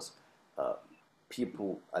conventional, because uh,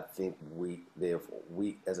 people, I think therefore,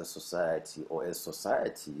 we as a society, or as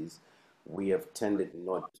societies, we have tended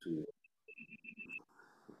not to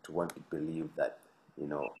want to believe that, you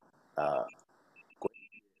know, uh,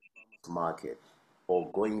 market, or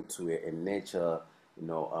going to a nature, you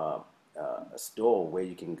know, a store where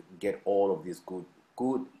you can get all of these good,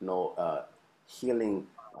 healing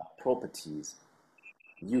properties,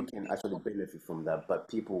 you can actually benefit from that. But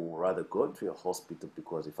people will rather go to a hospital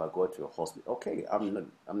because if I go to a hospital, okay, I'm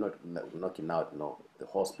not knocking out the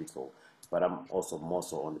hospital, but I'm also more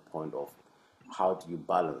so on the point of how do you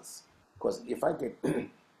balance? Because if I get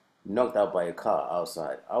knocked out by a car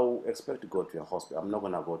outside, I will expect to go to a hospital. I'm not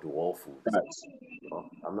gonna go to Whole Foods. Facts.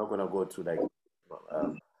 I'm not gonna go to like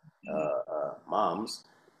moms.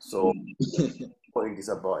 So point is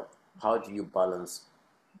about how do you balance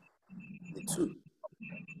the two?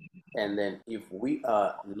 And then if we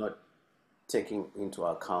are not taking into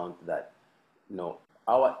account that,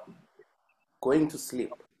 our going to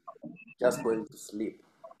sleep, just going to sleep,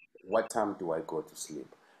 what time do I go to sleep?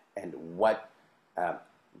 And uh,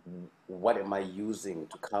 what am I using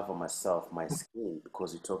to cover myself, my skin?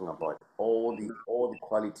 Because you're talking about all the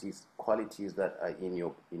qualities that are in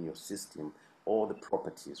your system, all the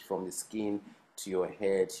properties from the skin to your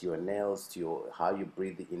hair to your nails to your how you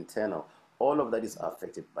breathe, the internal. All of that is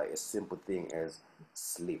affected by a simple thing as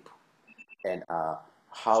sleep. And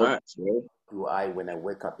how Facts, bro. do I, when I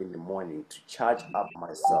wake up in the morning, to charge up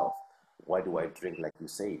myself? What do I drink? Like you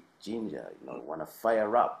say, ginger. Want to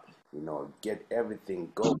fire up. Get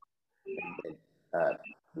everything going. And then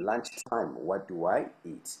lunchtime, what do I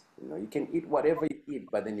eat? You can eat whatever you eat,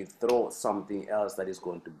 but then you throw something else that is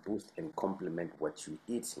going to boost and complement what you're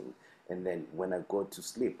eating. And then when I go to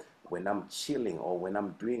sleep, when I'm chilling or when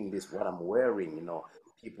I'm doing this, what I'm wearing,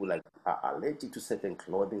 people like are allergic to certain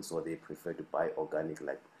clothing, so they prefer to buy organic,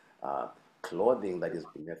 like uh, clothing that is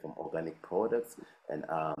made from organic products. And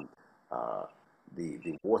uh,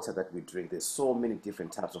 the water that we drink, there's so many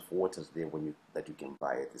different types of waters there that you can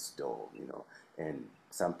buy at the store, and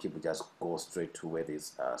some people just go straight to where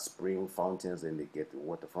there's spring fountains and they get the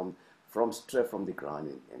water from straight from the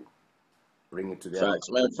ground and bring it to their. Facts,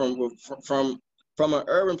 man. From an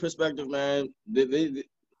urban perspective, man.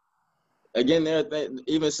 Again, there are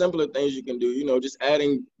even simpler things you can do. Just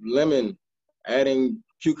adding lemon, adding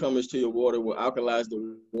cucumbers to your water will alkalize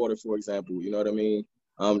the water, for example. You know what I mean?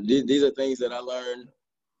 These are things that I learned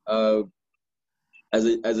uh, as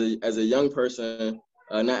a young person,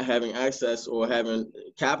 not having access or having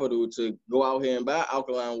capital to go out here and buy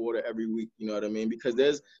alkaline water every week. You know what I mean? Because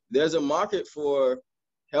there's a market for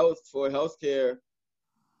healthcare.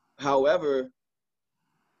 However,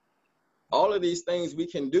 all of these things we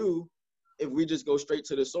can do if we just go straight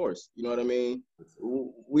to the source. You know what I mean?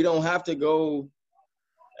 We don't have to go,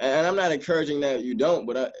 and I'm not encouraging that you don't,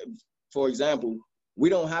 but for example, we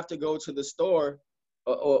don't have to go to the store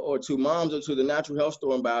or to moms or to the natural health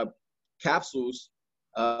store and buy capsules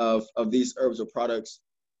of these herbs or products.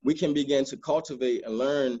 We can begin to cultivate and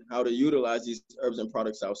learn how to utilize these herbs and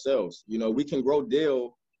products ourselves. We can grow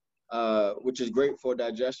dill, which is great for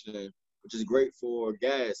digestion, which is great for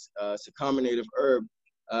gas. It's a carbonated herb,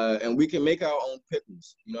 and we can make our own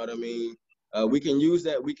pickles. You know what I mean? We can use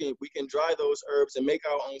that. We can dry those herbs and make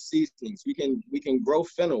our own seasonings. We can grow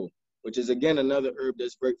fennel, which is again another herb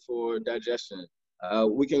that's great for digestion.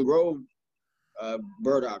 We can grow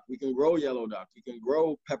burdock. We can grow yellow dock. We can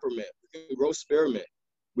grow peppermint. We can grow spearmint.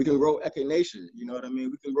 We can grow echinacea. You know what I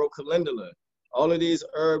mean? We can grow calendula. All of these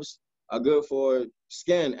herbs are good for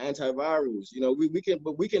skin, antivirals.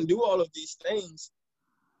 We can do all of these things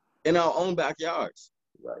in our own backyards.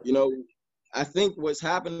 Right. I think what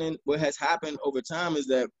has happened over time is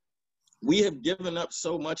that we have given up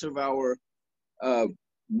so much of our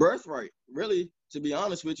birthright. Really, to be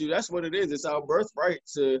honest with you, that's what it is. It's our birthright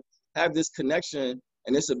to have this connection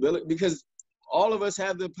and this ability, because all of us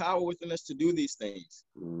have the power within us to do these things.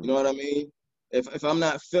 You know what I mean? If I'm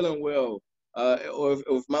not feeling well, or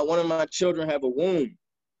if one of my children have a wound,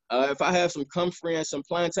 if I have some comfrey and some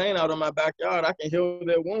plantain out in my backyard, I can heal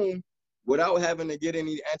their wound without having to get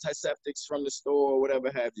any antiseptics from the store or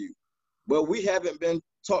whatever have you. But we haven't been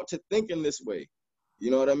taught to think in this way.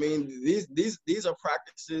 You know what I mean? These are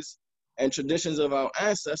practices and traditions of our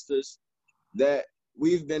ancestors that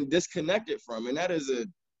we've been disconnected from, and that is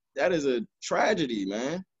a tragedy,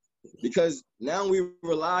 man. Because now we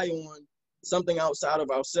rely on something outside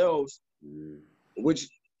of ourselves, which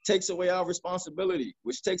takes away our responsibility,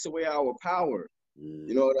 which takes away our power.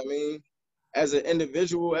 You know what I mean? As an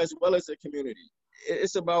individual as well as a community.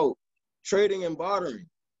 It's about trading and bartering.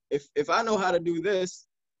 If I know how to do this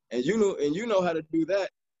and you know how to do that,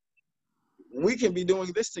 we can be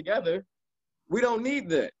doing this together. We don't need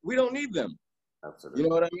that. We don't need them. Absolutely. You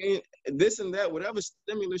know what I mean? This and that, whatever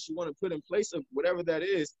stimulus you want to put in place of whatever that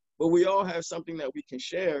is, but we all have something that we can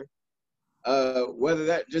share, whether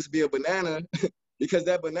that just be a banana because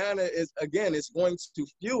that banana is, again, it's going to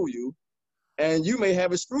fuel you. And you may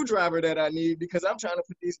have a screwdriver that I need because I'm trying to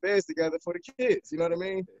put these beds together for the kids. You know what I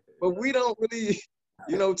mean? But we don't really,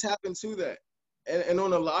 tap into that. And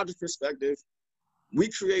on a larger perspective, we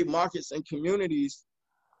create markets and communities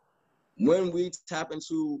when we tap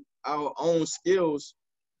into our own skills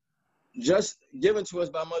just given to us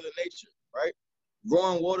by Mother Nature, right?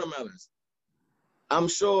 Growing watermelons. I'm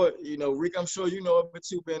sure, Rick, I'm sure you know of it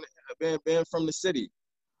too, being from the city.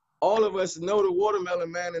 All of us know the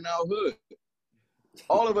watermelon man in our hood.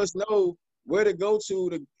 All of us know where to go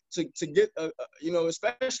to get,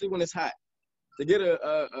 especially when it's hot, to get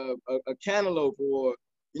a cantaloupe or,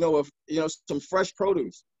 some fresh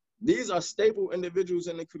produce. These are staple individuals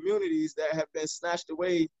in the communities that have been snatched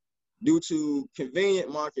away due to convenient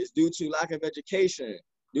markets, due to lack of education,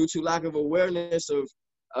 due to lack of awareness of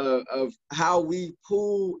how we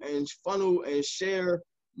pool and funnel and share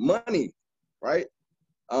money, right?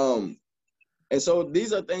 And so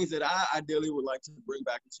these are things that I ideally would like to bring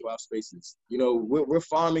back into our spaces. We're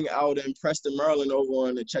farming out in Preston, Maryland, over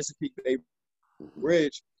on the Chesapeake Bay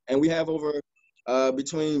Bridge, and we have over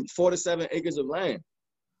between 4 to 7 acres of land.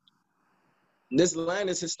 This land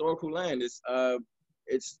is historical land. It's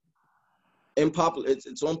on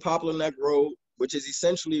Poplar Neck Road, which is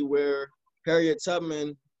essentially where Harriet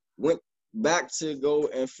Tubman went back to go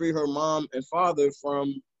and free her mom and father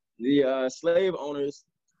from the slave owners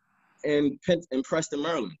in Preston,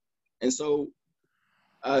 Maryland. And so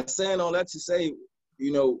saying all that to say,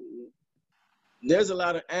 there's a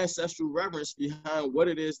lot of ancestral reverence behind what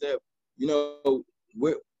it is that,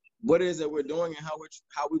 what it is that we're doing and how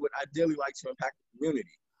we would ideally like to impact the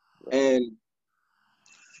community. And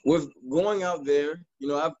with going out there,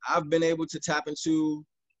 I've been able to tap into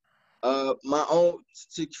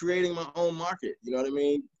creating my own market, you know what I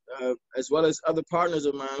mean? As well as other partners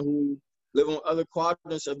of mine who live on other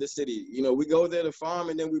quadrants of the city. We go there to farm,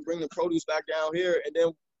 and then we bring the produce back down here, and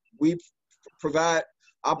then we provide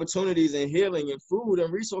opportunities and healing and food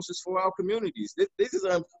and resources for our communities. This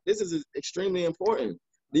is extremely important.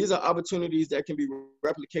 These are opportunities that can be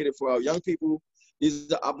replicated for our young people.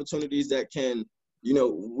 These are opportunities that can,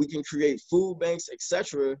 we can create food banks,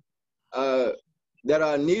 etc., that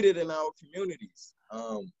are needed in our communities,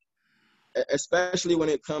 especially when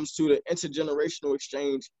it comes to the intergenerational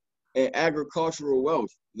exchange and agricultural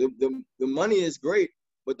wealth. The money is great,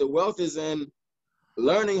 but the wealth is in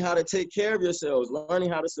learning how to take care of yourselves, learning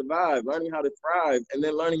how to survive, learning how to thrive, and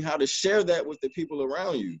then learning how to share that with the people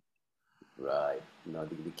around you. Right.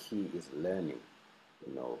 The key is learning.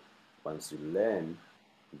 Once you learn,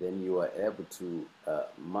 then you are able to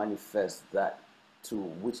manifest that to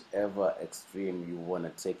whichever extreme you want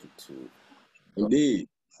to take it to. Indeed.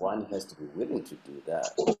 One has to be willing to do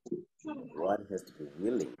that. One has to be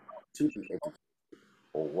willing to be educated,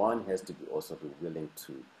 or one has to also be willing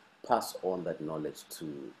to pass on that knowledge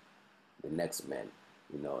to the next man.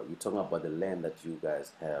 You're talking about the land that you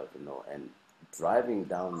guys have, and driving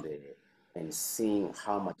down there and seeing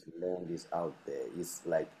how much land is out there. It's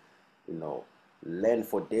like, land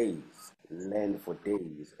for days,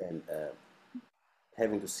 and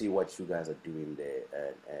having to see what you guys are doing there,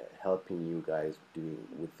 and helping you guys doing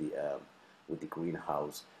with the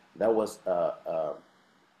greenhouse. That was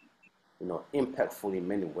impactful in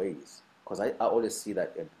many ways, because I always see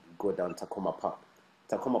that go down Tacoma Park.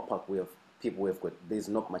 Tacoma Park, we have people who have got, there's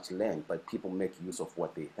not much land, but people make use of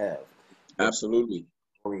what they have. Absolutely.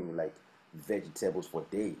 Growing like vegetables for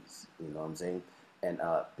days, you know what I'm saying? And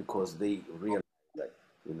because they realize that,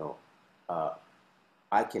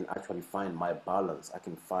 I can actually find my balance. I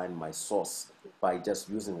can find my source by just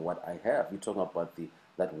using what I have. You're talking about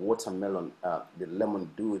that watermelon, the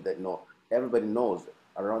lemon dew that everybody knows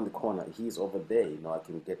around the corner. He's over there. I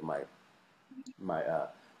can get my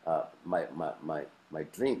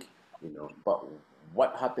drink. But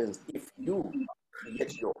what happens if you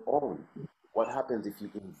create your own? What happens if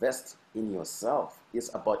you invest in yourself?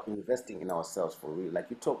 It's about investing in ourselves for real. Like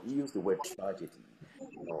you use the word tragedy,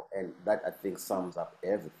 and that I think sums up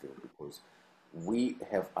everything, because we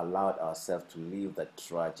have allowed ourselves to live that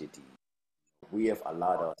tragedy. We have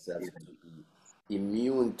allowed ourselves to be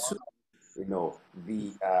immune to, the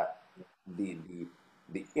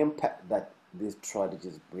the impact that these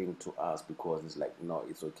tragedies bring to us, because it's like, no,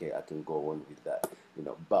 it's okay, I can go on with that,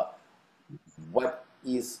 But what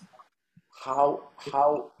is how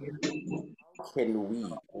can we,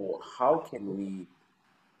 or how can we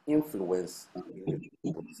influence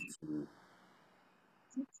individuals to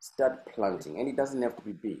start planting? And it doesn't have to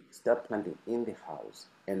be big. Start planting in the house,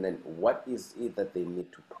 and then what is it that they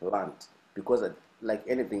need to plant? Because like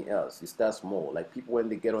anything else, you start small. Like people, when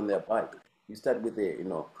they get on their bike, You start with the,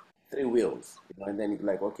 3 wheels, and then you're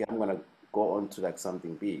like, okay, I'm gonna go on to like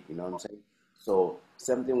something big, you know what I'm saying? So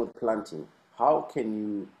same thing with planting. How can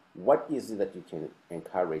you, what is it that you can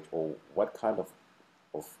encourage, or what kind of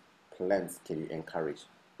plants can you encourage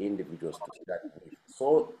individuals to start with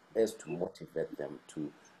so as to motivate them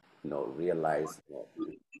to, realize,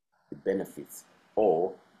 the benefits,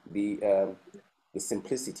 or the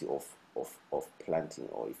simplicity of planting,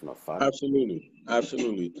 or if not farming? Absolutely,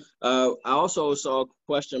 absolutely. I also saw a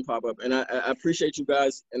question pop up, and I appreciate you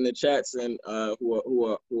guys in the chats and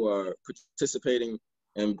who are participating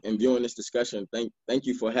and viewing this discussion. Thank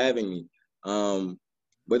you for having me.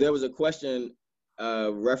 But there was a question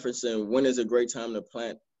referencing when is a great time to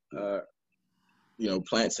plant, uh,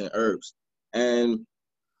 plants and herbs, and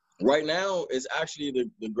right now is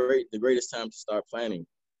actually the greatest time to start planting.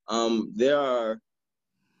 There are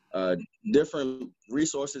uh, different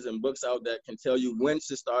resources and books out that can tell you when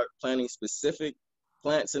to start planting specific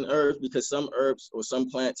plants and herbs, because some herbs or some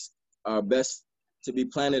plants are best to be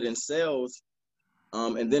planted in cells,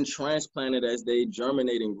 and then transplanted as they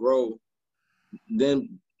germinate and grow,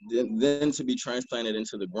 then then to be transplanted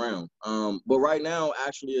into the ground. But right now,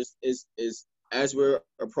 actually, is as we're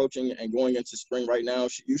approaching and going into spring right now,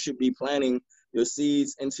 you should be planting your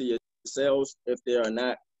seeds into your cells if they are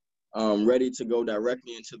not ready to go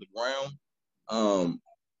directly into the ground. Um,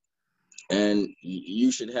 and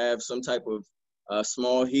you should have some type of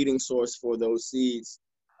small heating source for those seeds,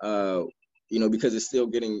 uh, because it's still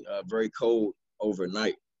getting very cold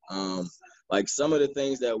overnight. Like some of the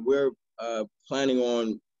things that we're planning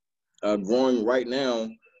on growing right now,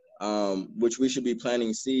 which we should be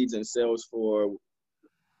planting seeds and cells for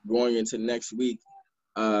going into next week,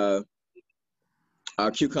 uh,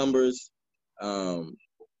 our cucumbers. Um,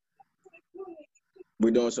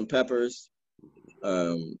 we're doing some peppers.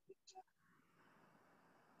 Um,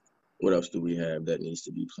 what else do we have that needs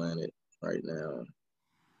to be planted right now?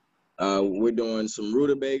 We're doing some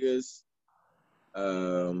rutabagas.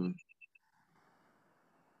 Um,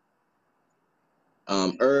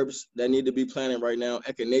 Herbs that need to be planted right now.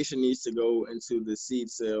 Echinacea needs to go into the seed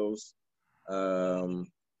cells. Um,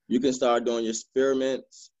 you can start doing your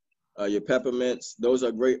spearmints, your peppermints. Those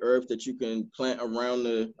are great herbs that you can plant around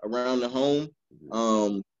the home.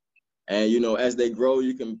 Um, and as they grow,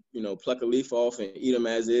 you can pluck a leaf off and eat them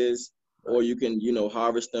as is, or you can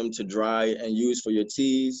harvest them to dry and use for your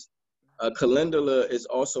teas. Calendula is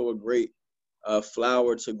also a great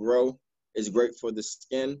flower to grow. It's great for the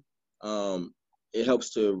skin. Um, it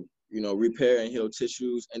helps to repair and heal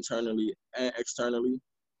tissues internally and externally.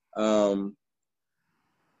 Um,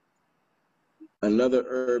 Another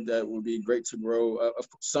herb that would be great to grow.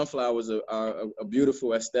 Sunflowers are a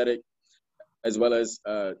beautiful aesthetic, as well as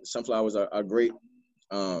sunflowers are great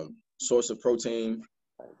source of protein.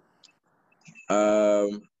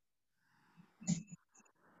 Um,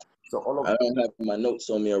 So all of I don't have my notes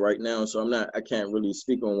on me right now, so I can't really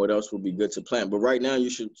speak on what else would be good to plant. But right now, you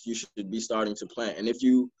should be starting to plant. And if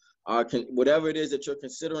you are whatever it is that you're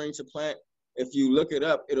considering to plant, if you look it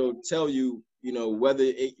up, it'll tell you whether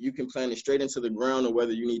you can plant it straight into the ground or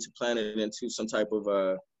whether you need to plant it into some type of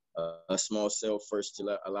a small cell first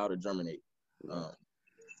to allow to germinate. But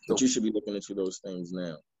so you should be looking into those things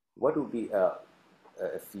now. what would be a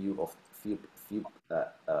few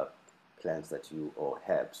plants that you, or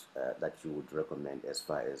herbs that you would recommend, as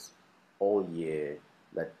far as all year,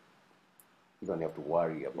 that you don't have to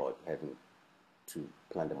worry about having to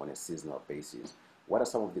plant them on a seasonal basis? What are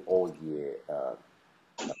some of the all year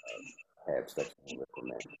herbs that you would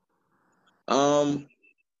recommend? Um,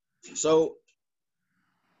 so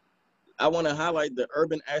I want to highlight the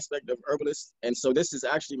urban aspect of herbalists. And so this is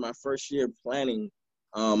actually my first year planting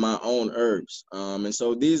my own herbs. And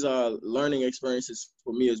so these are learning experiences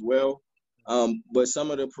for me as well. But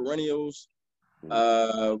some of the perennials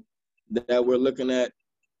uh, that we're looking at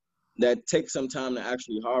that take some time to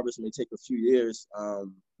actually harvest, may take a few years,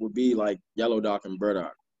 would be like yellow dock and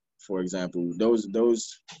burdock, for example.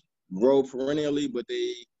 Those grow perennially, but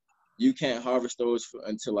you can't harvest those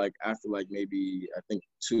until like after like maybe I think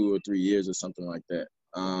 2 or 3 years or something like that.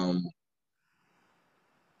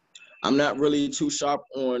 I'm not really too sharp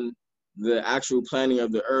on the actual planning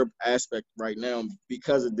of the herb aspect right now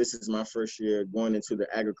because this is my first year going into the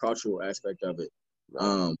agricultural aspect of it.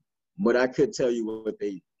 But I could tell you what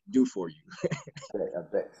they do for you. I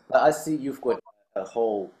bet. But I see you've got a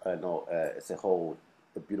whole, no, it's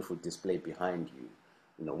a beautiful display behind you.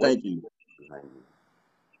 What Thank you. behind you?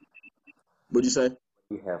 What'd you say?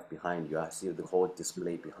 You have behind you. I see the whole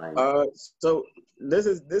display behind you. Uh, so this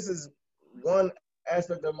is one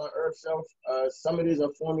aspect of my herb shelf. Some of these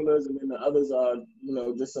are formulas, and then the others are,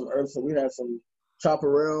 just some herbs. So we have some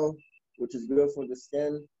chaparral, which is good for the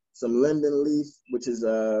skin. Some linden leaf, which is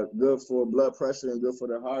good for blood pressure and good for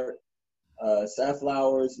the heart.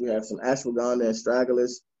 Safflowers. We have some ashwagandha and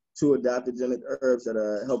astragalus, two adaptogenic herbs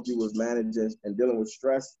that help you with managing and dealing with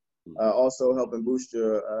stress. Also helping boost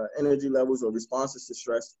your energy levels or responses to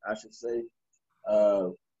stress, I should say.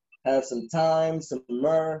 Have some thyme, some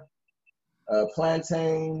myrrh,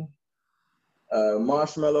 plantain,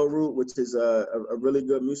 marshmallow root, which is a really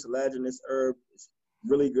good mucilaginous herb. It's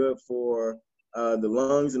really good for the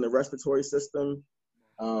lungs and the respiratory system.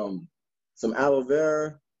 Some aloe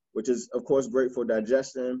vera, which is, of course, great for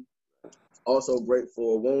digestion. Also great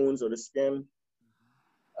for wounds or the skin.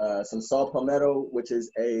 Some saw palmetto, which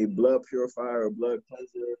is a blood purifier or blood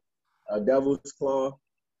cleanser. Devil's claw,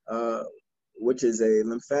 which is a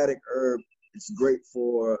lymphatic herb. It's great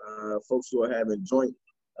for folks who are having joint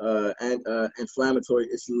and inflammatory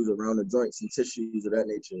issues around the joints and tissues of that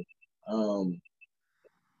nature.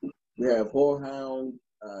 We have horehound,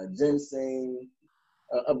 ginseng,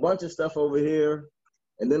 a bunch of stuff over here.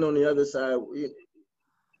 And then on the other side,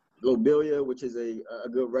 lobelia, which is a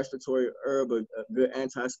good respiratory herb, a good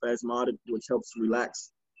antispasmodic, which helps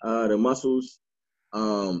relax the muscles.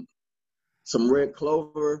 Some red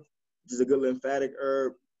clover, which is a good lymphatic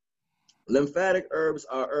herb. Lymphatic herbs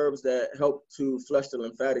are herbs that help to flush the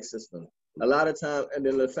lymphatic system. A lot of time, and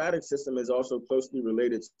the lymphatic system is also closely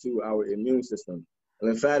related to our immune system.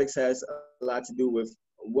 Lymphatics has a lot to do with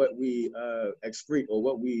what we excrete or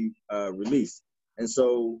what we release. And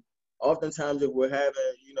so oftentimes if we're having,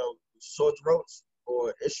 sore throats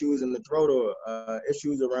or issues in the throat or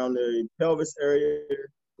issues around the pelvis area,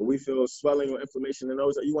 or we feel swelling or inflammation in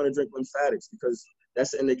those, you want to drink lymphatics because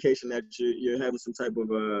that's an indication that you're having some type of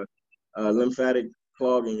lymphatic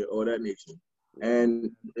clogging or that nature.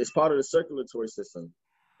 And it's part of the circulatory system.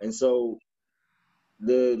 And so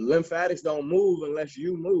the lymphatics don't move unless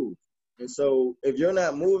you move. And so if you're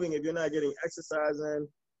not moving, if you're not getting exercise in,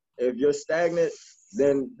 if you're stagnant,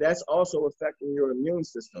 then that's also affecting your immune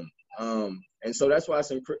system. And so that's why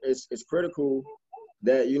it's critical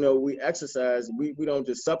that, we exercise. We don't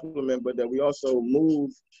just supplement, but that we also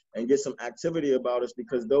move and get some activity about us,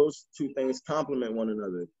 because those two things complement one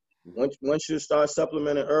another. Once you start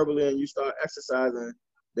supplementing herbally and you start exercising,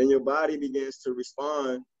 then your body begins to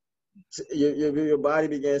respond. Your body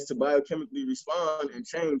begins to biochemically respond and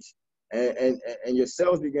change, and your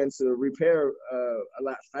cells begin to repair a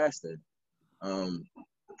lot faster.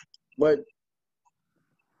 But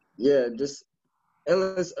yeah, just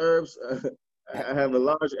endless herbs. I have a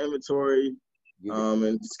large inventory,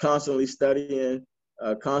 and just constantly studying,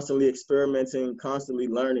 constantly experimenting, constantly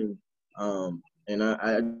learning. And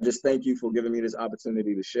I just thank you for giving me this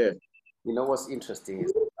opportunity to share. You know what's interesting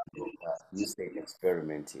is you say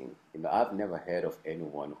experimenting. I've never heard of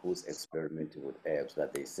anyone who's experimenting with herbs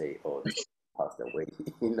that they say, oh, this passed away.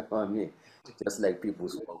 You know what I mean? Just like people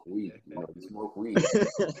smoke weed. You smoke weed.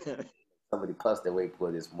 Somebody passed away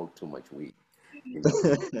because they smoked too much weed.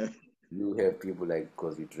 You have people like,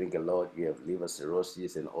 because you drink a lot, you have liver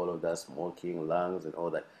cirrhosis and all of that, smoking, lungs and all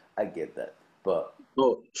that. I get that. But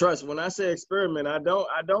trust, when I say experiment, I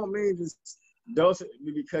don't mean just dose it,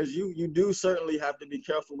 because you do certainly have to be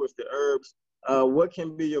careful with the herbs. What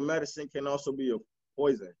can be your medicine can also be your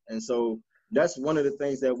poison. And so that's one of the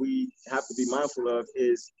things that we have to be mindful of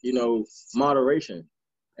is, moderation.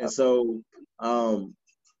 And so, a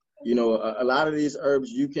lot of these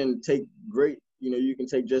herbs you can take you can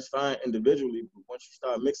take just fine individually, but once you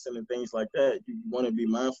start mixing and things like that, you want to be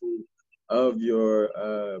mindful of your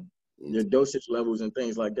dosage levels and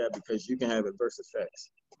things like that, because you can have adverse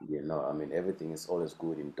effects. Everything is always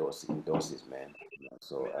good in doses, man.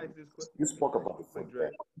 So you spoke about the food.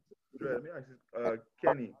 Let me ask you,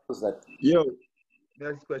 Kenny. What's that? Yo. Let me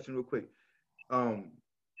ask you a question real quick. To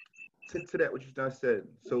that, what you just said.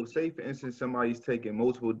 So say, for instance, somebody's taking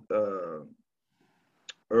multiple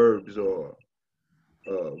herbs or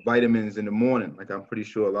vitamins in the morning, like I'm pretty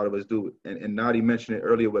sure a lot of us do. And Nadi mentioned it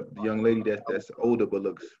earlier, but the young lady that's older but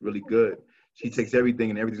looks really good, she takes everything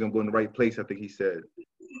and everything's gonna go in the right place, I think he said.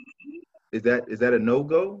 Is that a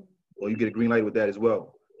no-go, or you get a green light with that as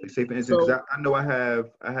well? Like, say for instance, because I know I have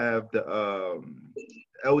the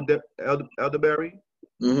elderberry.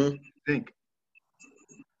 Zinc.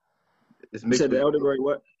 It's mixed. You said the elderberry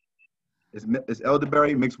what? It's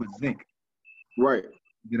elderberry mixed with zinc. Right.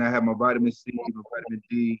 Then I have my vitamin C, my vitamin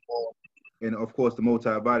D, and of course the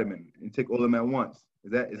multivitamin, and take all of them at once.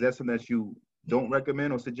 Is that something that you don't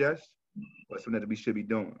recommend or suggest, or something that we should be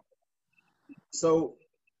doing? So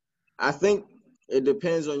I think it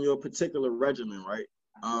depends on your particular regimen, right?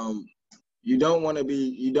 You don't want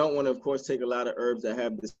to, of course, take a lot of herbs that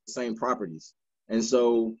have the same properties. And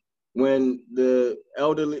so when the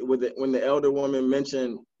elder woman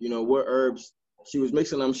mentioned, what herbs she was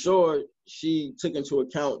mixing, I'm sure she took into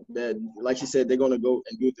account that, like she said, they're going to go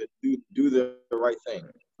and do the right thing.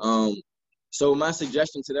 So my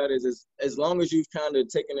suggestion to that is as long as you've kind of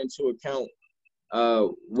taken into account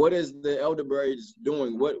what is the elderberry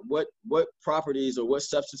doing, what properties or what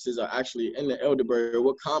substances are actually in the elderberry, or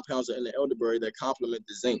what compounds are in the elderberry that complement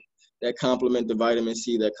the zinc, that complement the vitamin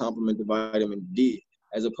C, that complement the vitamin D,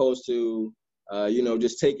 as opposed to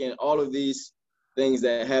just taking all of these things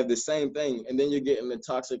that have the same thing, and then you're getting the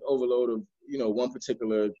toxic overload of one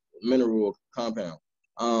particular mineral or compound.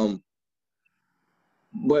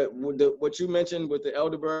 But what you mentioned with the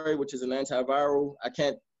elderberry, which is an antiviral, I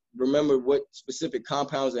can't remember what specific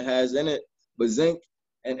compounds it has in it, but zinc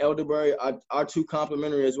and elderberry are two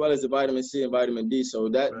complementary, as well as the vitamin C and vitamin D. So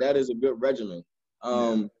that is a good regimen.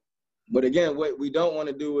 But again, what we don't want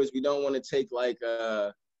to do is we don't want to take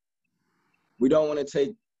a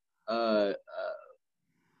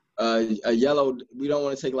yellow. We don't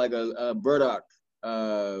want to take like a burdock.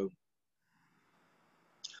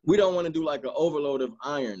 We don't want to do like an overload of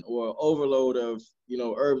iron or overload of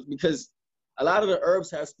herbs, because a lot of the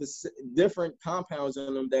herbs have different compounds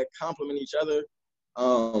in them that complement each other,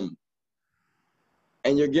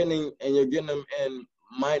 and you're getting them in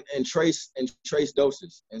trace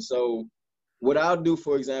doses. And so, what I'll do,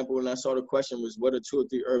 for example, and I saw the question was, what are 2 or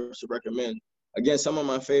 3 herbs to recommend? Again, some of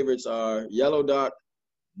my favorites are yellow dock,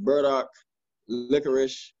 burdock,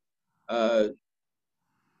 licorice,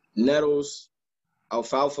 nettles,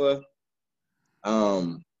 alfalfa.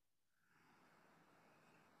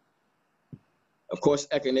 Of course,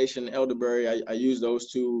 echinacea and elderberry. I use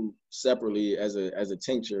those 2 separately as a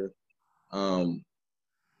tincture. And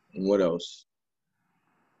what else?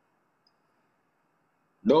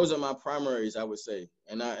 Those are my primaries, I would say.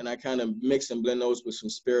 And I kind of mix and blend those with some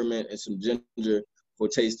spearmint and some ginger for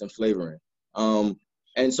taste and flavoring.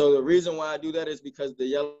 And so the reason why I do that is because the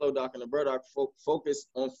yellow dock and the burdock focus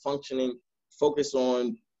on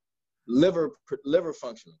liver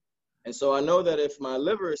functioning. And so I know that if my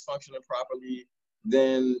liver is functioning properly,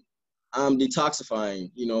 then I'm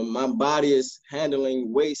detoxifying. My body is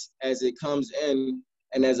handling waste as it comes in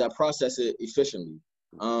and as I process it efficiently.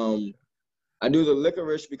 I do the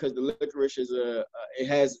licorice because the licorice is it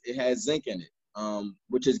has zinc in it,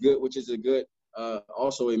 which is good, which is a good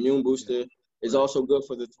also immune booster. It's also good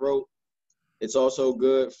for the throat. It's also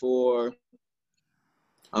good for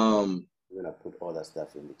I'm gonna put all that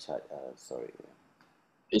stuff in the chat. Sorry.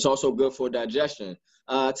 It's also good for digestion.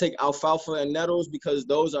 Take alfalfa and nettles because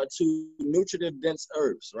those are 2 nutritive dense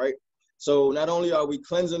herbs, right? So not only are we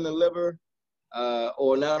cleansing the liver,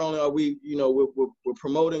 or not only are we, we're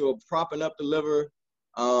promoting or propping up the liver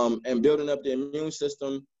and building up the immune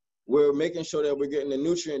system, we're making sure that we're getting the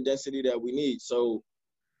nutrient density that we need. So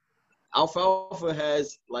alfalfa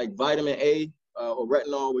has like vitamin A or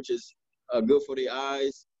retinol, which is good for the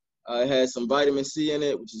eyes. It has some vitamin C in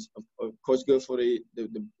it, which is of course good for the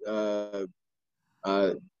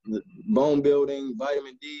bone building,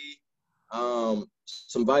 vitamin D,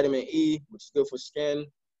 some vitamin E, which is good for skin.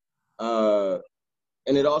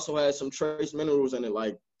 And it also has some trace minerals in it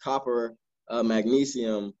like copper,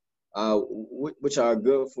 magnesium, which are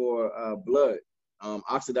good for blood,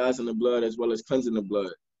 oxidizing the blood as well as cleansing the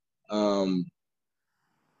blood. And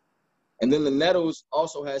then the nettles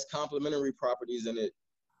also has complementary properties in it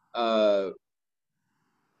that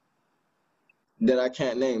I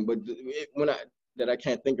can't name, but that I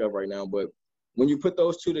can't think of right now. But when you put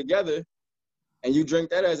those 2 together and you drink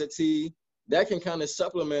that as a tea, that can kind of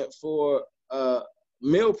supplement for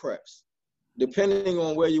meal preps, depending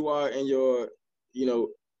on where you are in your,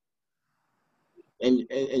 in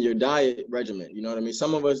your diet regimen. You know what I mean?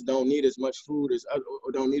 Some of us don't need as much food as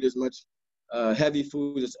or don't need as much heavy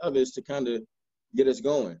food as others to kind of get us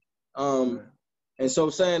going. And so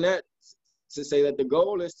saying that to say that the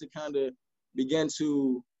goal is to kind of begin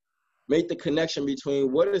to make the connection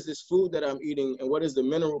between what is this food that I'm eating and what is the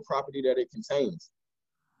mineral property that it contains.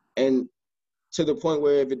 And to the point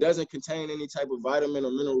where if it doesn't contain any type of vitamin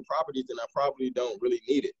or mineral properties, then I probably don't really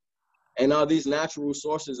need it. And are these natural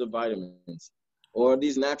sources of vitamins or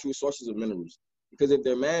these natural sources of minerals? Because if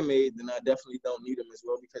they're man-made, then I definitely don't need them as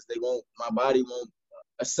well because my body won't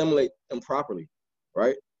assimilate them properly,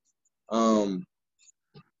 right?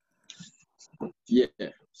 Yeah.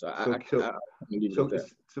 So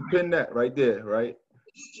to pin that right there, right?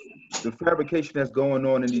 The fabrication that's going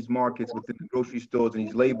on in these markets within the grocery stores and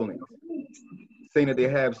these labelings. saying that they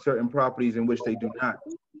have certain properties in which they do not.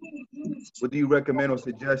 What do you recommend or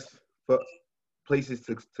suggest for places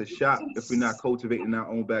to shop if we're not cultivating in our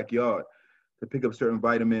own backyard, to pick up certain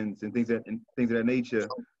vitamins and things of that nature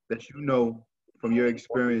that you know from your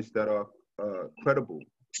experience that are credible,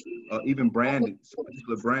 even branded,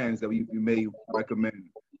 particular brands that you may recommend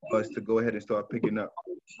for us to go ahead and start picking up?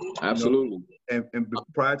 Absolutely. And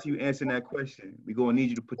prior to you answering that question, we're going to need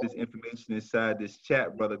you to put this information inside this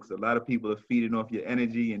chat, brother, because a lot of people are feeding off your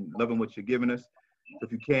energy and loving what you're giving us. So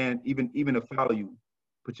if you can, even to follow you,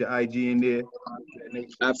 put your IG in there.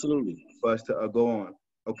 Absolutely. For us to go on.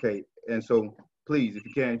 Okay. And so please, if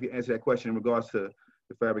you answer that question in regards to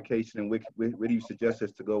the fabrication, and where do you suggest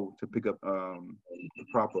us to go to pick up the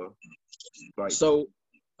proper advice? So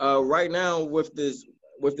right now with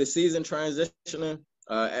the season transitioning,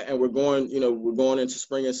 and we're going into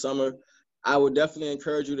spring and summer, I would definitely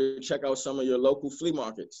encourage you to check out some of your local flea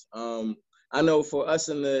markets. I know for us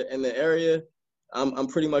in the area, I'm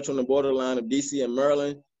pretty much on the borderline of DC and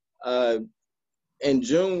Maryland. In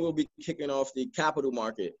June, we'll be kicking off the Capitol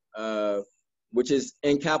Market, which is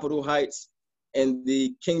in Capitol Heights, in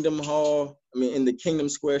the Kingdom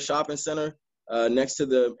Square Shopping Center, next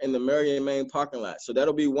to in the Marion Main parking lot. So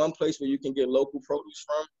that'll be one place where you can get local produce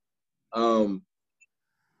from.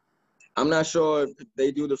 I'm not sure if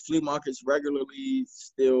they do the flea markets regularly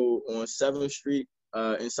still on 7th Street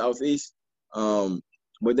in Southeast,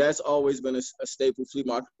 but that's always been a staple flea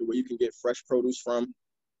market where you can get fresh produce from.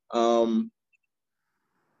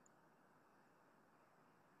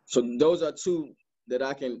 So those are two that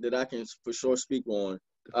I can for sure speak on.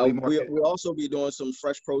 We'll also be doing some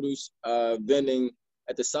fresh produce vending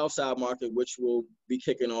at the Southside Market, which will be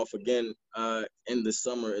kicking off again in the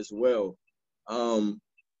summer as well.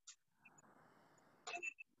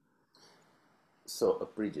 So,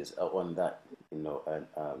 Bridges, on that, and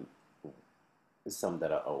it's something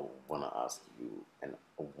that I want to ask you, and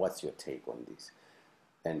what's your take on this?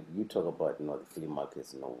 And you talk about, the flea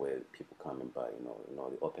markets, where people come and buy,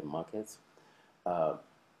 the open markets. How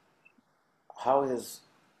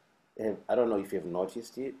I don't know if you've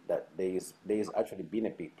noticed it, that there's actually been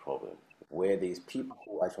a big problem where there's people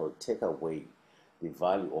who actually take away the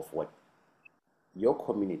value of what your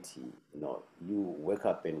community, you wake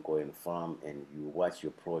up and go and farm and you watch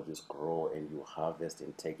your produce grow and you harvest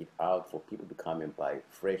and take it out for people to come and buy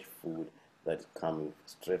fresh food that's coming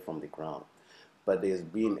straight from the ground. But there's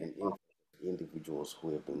been an influx of individuals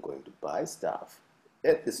who have been going to buy stuff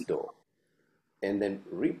at the store and then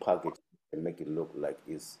repackage it and make it look like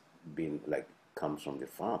it's been comes from the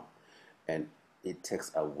farm. And it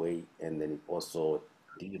takes away, and then it also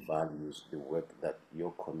devalues the work that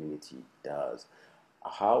your community does.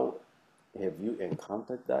 How have you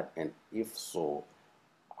encountered that? And if so,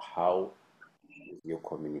 how is your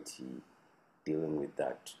community dealing with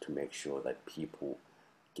that to make sure that people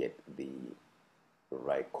get the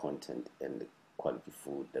right content and the quality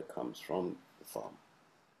food that comes from the farm?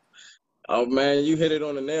 Oh man, you hit it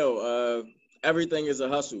on the nail. Everything is a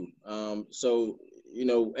hustle. So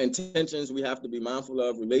intentions we have to be mindful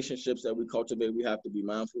of, relationships that we cultivate we have to be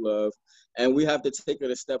mindful of, and we have to take it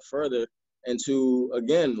a step further into,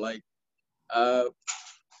 again,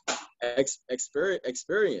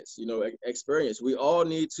 experience. Experience. We all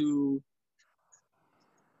need to.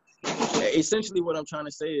 Essentially, what I'm trying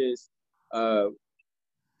to say is,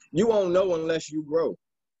 you won't know unless you grow.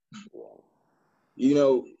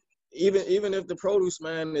 Even if the produce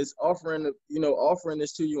man is offering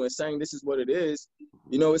this to you and saying this is what it is,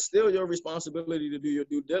 it's still your responsibility to do your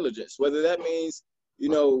due diligence. Whether that means,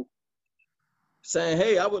 saying,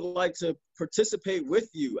 hey, I would like to participate with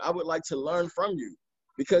you. I would like to learn from you.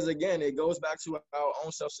 Because again, it goes back to our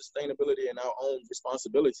own self-sustainability and our own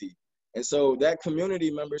responsibility. And so that community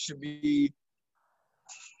member should be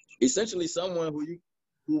essentially someone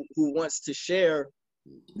who wants to share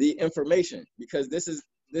the information, because this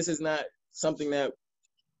is not something that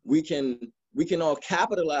we can all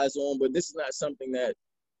capitalize on, but this is not something that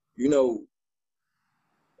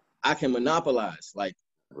I can monopolize. Right.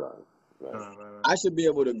 I should be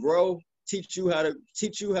able to grow, teach you how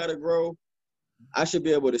to grow. I should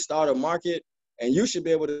be able to start a market, and you should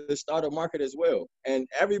be able to start a market as well. And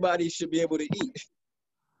everybody should be able to eat.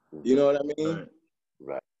 You know what I mean?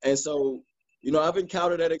 Right. And so, I've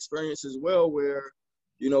encountered that experience as well, where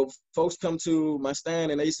folks come to my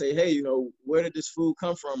stand and they say, hey, where did this food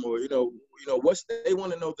come from? Or, they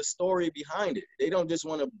want to know the story behind it. They don't just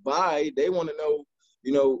want to buy, they want to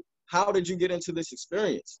know, how did you get into this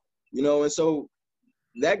experience? And so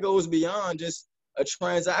that goes beyond just a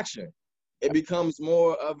transaction. It becomes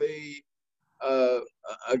more of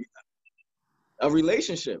a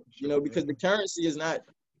relationship, you know, because the currency is not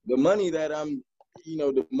the money that I'm, you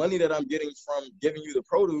know, the money that I'm getting from giving you the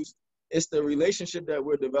produce. It's the relationship that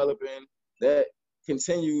we're developing that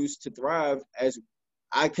continues to thrive as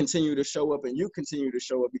I continue to show up and you continue to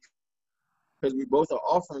show up, because we both are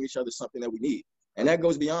offering each other something that we need. And that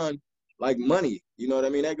goes beyond like money. You know what I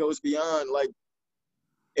mean? That goes beyond like,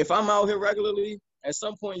 if I'm out here regularly, at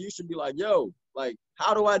some point you should be like, yo, like,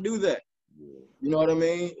 how do I do that? You know what I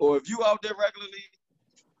mean? Or if you out there regularly,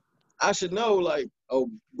 I should know like, oh,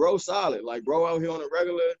 bro, solid. Like, bro out here on a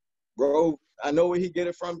regular, bro, I know where he get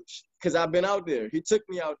it from because I've been out there. He took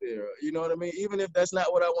me out there. You know what I mean? Even if that's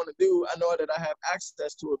not what I want to do, I know that I have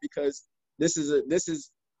access to it because this is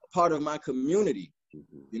a part of my community.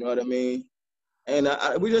 You know what I mean? And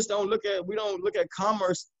we just don't look at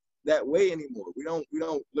commerce that way anymore. We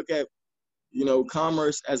don't look at, you know,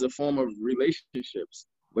 commerce as a form of relationships.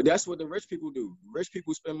 But that's what the rich people do. Rich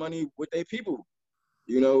people spend money with their people.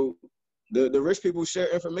 You know, the rich people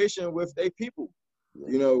share information with their people.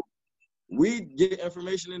 You know, we get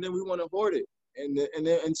information and then we want to hoard it. And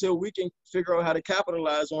then until we can figure out how to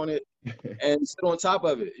capitalize on it and sit on top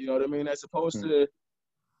of it, you know what I mean? As opposed to,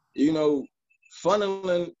 you know,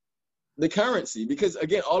 funneling the currency. Because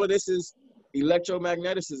again, all of this is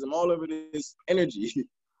electromagneticism. All of it is energy.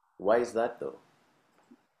 Why is that though?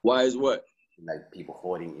 Why is what? Like people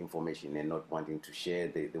hoarding information and not wanting to share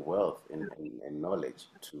the wealth and knowledge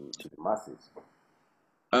to the masses.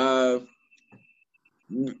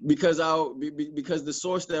 Because the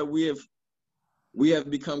source that we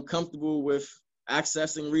have become comfortable with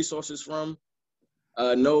accessing resources from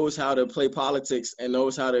knows how to play politics and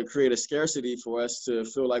knows how to create a scarcity for us to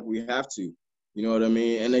feel like we have to. You know what I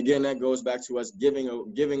mean? And again, that goes back to us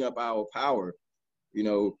giving up our power. You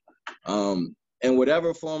know, and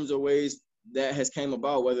whatever forms or ways that has came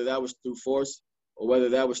about, whether that was through force or whether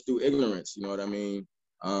that was through ignorance, you know what I mean?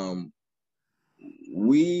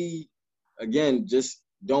 We, again, just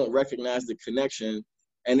don't recognize the connection.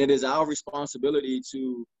 And it is our responsibility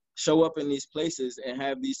to show up in these places and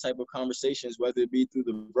have these type of conversations, whether it be through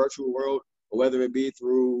the virtual world or whether it be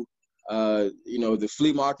through, you know, the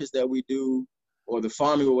flea markets that we do, or the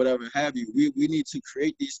farming or whatever have you. We need to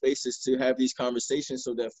create these spaces to have these conversations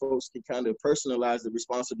so that folks can kind of personalize the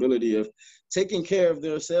responsibility of taking care of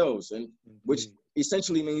themselves, and which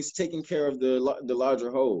essentially means taking care of the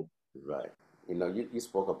larger whole. Right. You know, you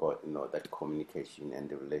spoke about, you know, that communication and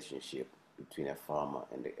the relationship between a farmer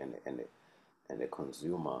and the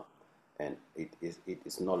consumer, and it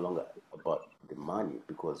is no longer about the money,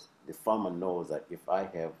 because the farmer knows that if I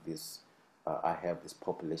have this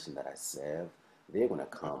population that I serve, they're gonna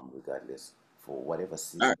come regardless for whatever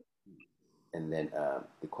season. Right. And then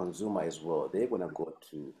the consumer as well, they're gonna go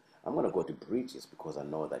to. I'm gonna go to Bridges because I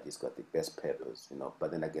know that it's got the best peppers, you know.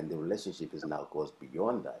 But then again, the relationship is now goes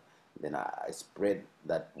beyond that. Then I spread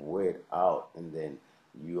that word out, and then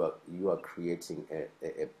you are creating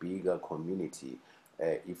a bigger community.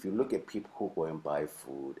 If you look at people who go and buy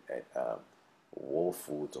food at Whole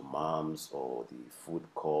Foods or Mom's or the Food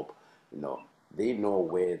Corp, you know, they know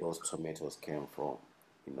where those tomatoes came from,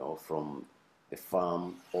 you know, from the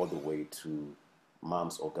farm all the way to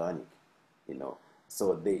Mom's Organic, you know.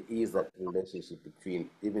 So there is that relationship between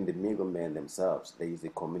even the middlemen themselves. There is a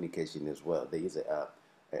communication as well. There is a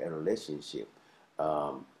relationship.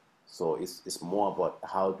 So it's more about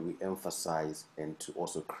how do we emphasize and to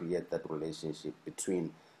also create that relationship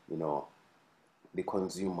between, you know, the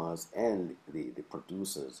consumers and the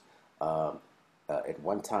producers. At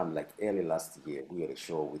one time, like early last year, we had a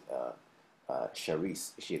show with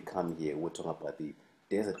Sharice. She had come here. We're talking about the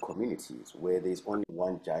desert communities where there's only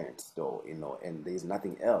one giant store, you know, and there's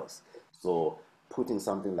nothing else. So putting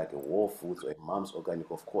something like a Whole Foods or a Mom's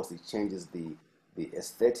Organic, of course, it changes the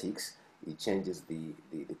aesthetics, it changes the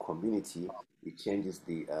community, it changes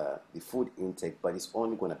the food intake, but it's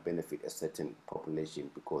only going to benefit a certain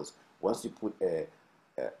population, because once you put a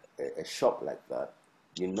shop like that,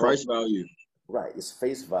 you know, Price value. right, it's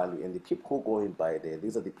face value, and the people who go in by there,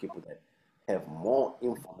 these are the people that have more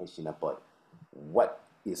information about what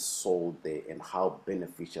is sold there and how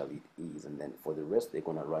beneficial it is. And then for the rest, they're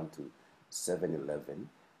gonna run to 7-Eleven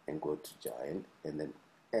and go to Giant, and then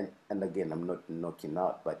and again, I'm not knocking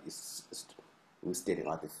out, but we're stating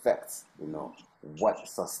out the facts. You know, what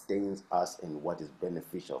sustains us and what is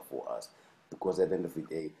beneficial for us, because at the end of the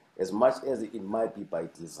day, as much as it might be by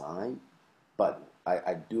design, but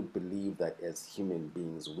I do believe that as human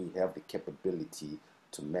beings, we have the capability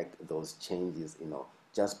to make those changes, you know,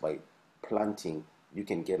 just by planting. You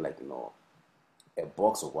can get, like, you know, a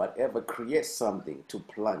box or whatever, create something to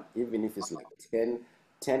plant, even if it's like 10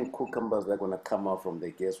 10 cucumbers that are going to come out from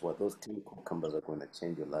there. Guess what? Those 10 cucumbers are going to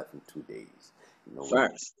change your life in 2 days. You know, with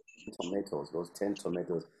Facts. tomatoes, those 10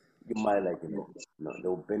 tomatoes, you might like,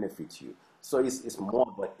 they'll benefit you. So it's more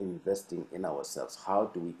about investing in ourselves. How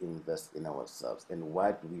do we invest in ourselves? And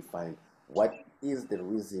why do we find, what is the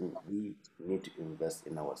reason we need to invest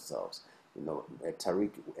in ourselves?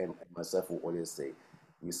 Tariq and myself will always say,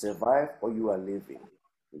 you survive or you are living.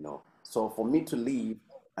 So for me to live,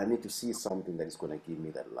 I need to see something that is going to give me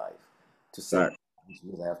that life. To survive, Facts. which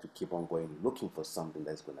means I have to keep on going looking for something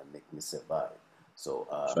that's going to make me survive. So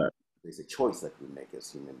Facts. there's a choice that we make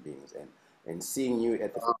as human beings, and seeing you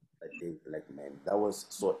at the that day, Black Man, that was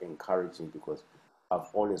so encouraging because I've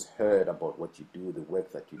always heard about what you do, the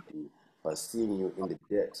work that you do, but seeing you in the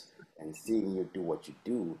dirt and seeing you do what you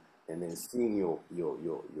do, and then seeing your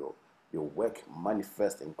work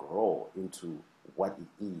manifest and grow into what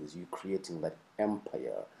it is, you creating that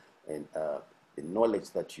empire, and the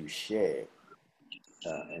knowledge that you share,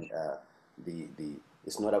 and the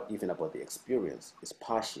it's not even about the experience, it's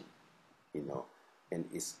passion, you know, and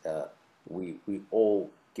it's we all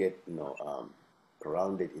get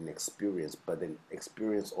grounded in experience, but then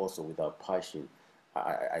experience also without passion,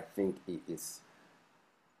 I think it's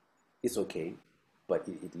okay, but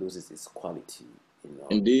it loses its quality, you know.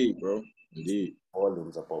 Indeed, bro. It's Indeed.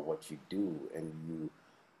 volumes about what you do, and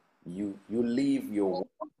you leave your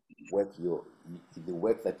work, the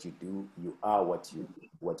work that you do. You are what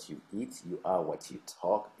you eat, you are what you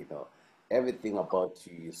talk, everything about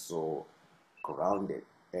you is so grounded.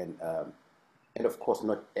 And of course,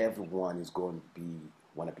 not everyone is going to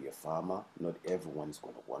want to be a farmer. Not everyone is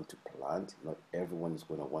going to want to plant. Not everyone is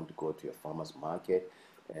going to want to go to a farmer's market.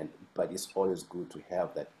 But it's always good to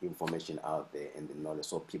have that information out there and the knowledge,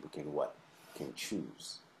 so people can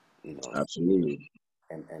choose. You know, Absolutely.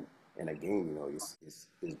 and and and again, it's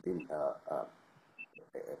been a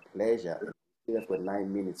pleasure. And we have got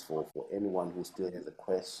 9 minutes for anyone who still has a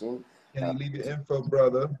question. Can Uh, you leave your info,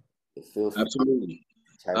 brother? Feel free Absolutely.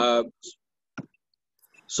 to chime. Uh,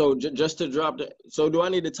 so just to drop the, so do I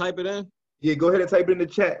need to type it in? Yeah, go ahead and type it in the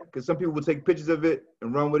chat because some people will take pictures of it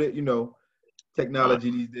and run with it. Uh,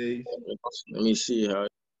 Technology these days. let me see how.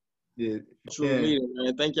 Yeah, if you True can. meeting,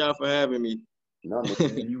 man. Thank y'all for having me. No, man,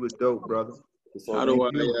 Man, you was dope, brother. it's all How good. do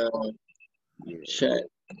Thank I you. Yeah, chat?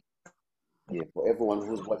 yeah. For everyone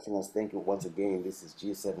who's watching us, thank you once again. This is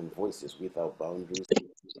G7 Voices Without Boundaries.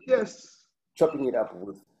 Yes. Chopping it up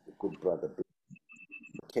with the good brother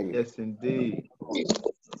Kenny. Yes, indeed.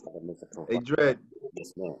 Mr. Hey, Provide. Dread,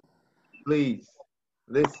 Yes, man. please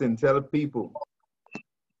listen. Tell the people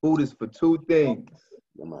food is for two things.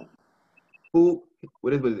 Yeah, man. Food,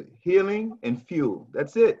 what is it? Healing and fuel.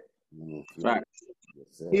 That's it. Yes, Facts.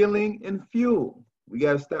 sir. Healing and fuel. We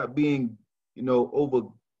got to stop being, over,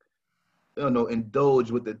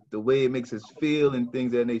 indulge with the way it makes us feel and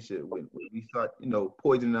things of that nature. When we start,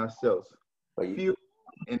 poisoning ourselves. But you, Fuel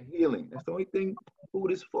and healing. That's the only thing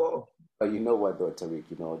food is for. but you know what, though,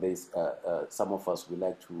 Tariq? There's some of us we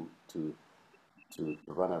like to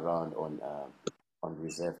run around on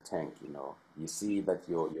reserve tank. You see that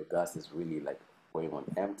your gas is really like going on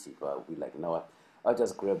empty, but we like, no, I'll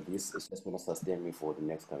just grab this. It's just gonna sustain me for the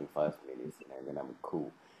next coming 5 minutes, and then I'm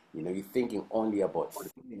cool. You're thinking only about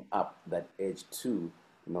filling up that edge to,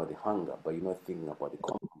 the hunger, but you're not thinking about the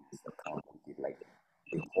components that come with it, like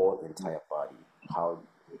the whole entire body, how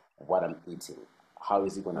what I'm eating, how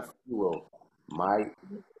is it gonna fuel my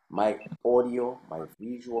my audio, my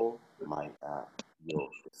visual, my your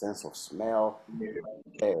sense of smell,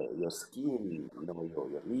 your skin,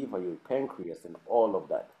 your liver, your pancreas, and all of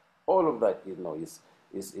that. All of that,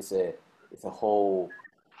 is a whole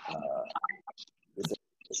it's a,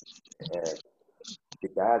 the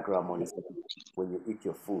diagram on it when you eat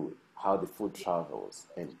your food, how the food travels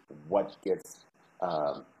and what gets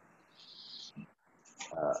um,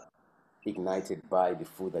 uh, ignited by the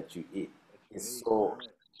food that you eat. It's so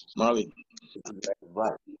Molly.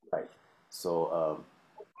 right, right. So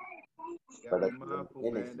Gotta but be that's mindful,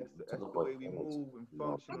 man. energy. We That's talk the about way we energy. move and You know,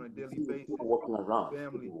 function on a you daily see basis. people walking around,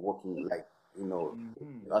 Family. people walking like, Hmm.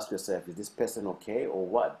 you ask yourself, is this person okay or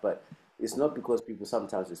what? But it's not because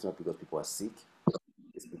sometimes it's not because people are sick.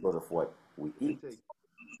 It's because of what we They eat. take.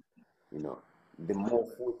 You know, the more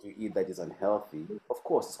food you eat that is unhealthy, of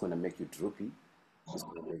course, it's going to make you droopy. It's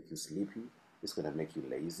going to make you sleepy. It's going to make you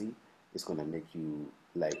lazy. It's going to make you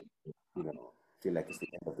like, you know, feel like it's the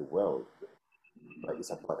end of the world. But it's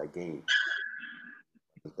about, again,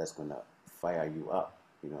 that's going to fire you up.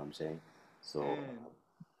 You know what I'm saying? So, And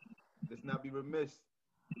let's not be remiss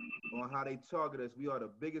on how they target us. We are the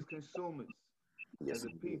biggest consumers as yes, a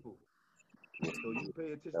people. So you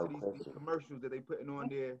pay attention No to these question. commercials that they putting on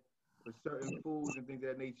there for certain foods and things of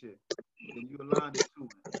that nature. Then you align the two.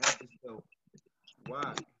 Ask yourself,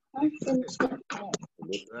 why? Right?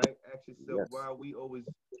 Ask yourself Yes. why are we always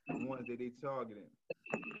the ones that they targeting.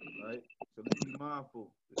 Right? So let's be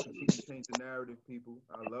mindful. Let's continue to change the narrative, people.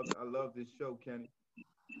 I love this show, Kenny.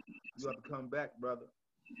 You have to come back, brother.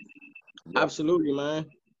 Yep. Absolutely, man.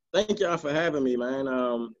 Thank y'all for having me, man.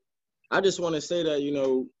 I just want to say that,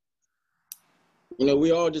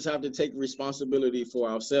 we all just have to take responsibility for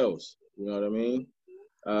ourselves. You know what I mean?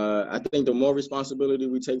 I think the more responsibility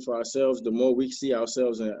we take for ourselves, the more we see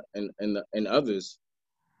ourselves in others,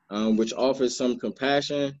 which offers some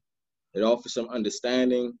compassion, it offers some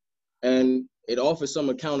understanding, and it offers some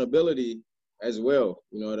accountability as well.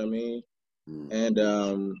 You know what I mean? And,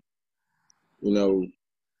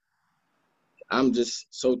 I'm just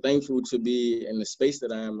so thankful to be in the space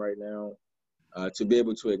that I am right now, to be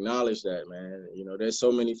able to acknowledge that, man. There's so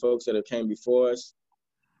many folks that have came before us.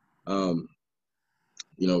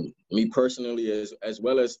 Me personally, as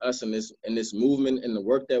well as us in this movement and the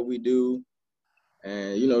work that we do,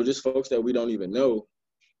 and just folks that we don't even know,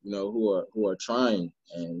 who are trying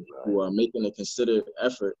and who are making a considered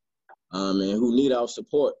effort, and who need our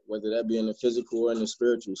support, whether that be in the physical or in the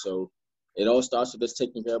spiritual. So it all starts with us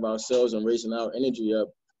taking care of ourselves and raising our energy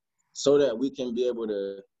up, so that we can be able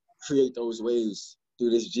to create those waves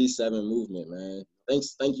through this G7 movement, man.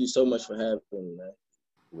 Thank you so much for having me, man.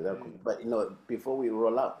 But before we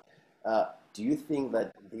roll out, do you think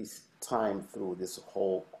that this time through this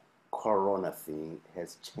whole Corona thing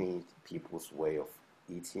has changed people's way of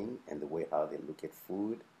eating and the way how they look at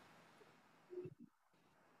food?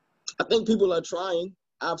 I think people are trying,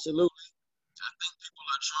 absolutely. I think people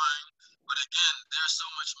are trying, but again, there's so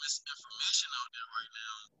much misinformation out there right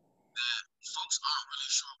now that folks aren't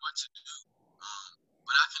really sure what to do.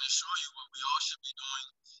 But I can assure you what we all should be doing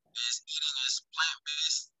is eating as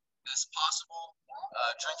plant-based as possible,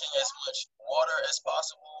 drinking as much water as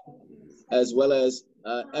possible, as well as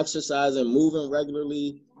exercising, moving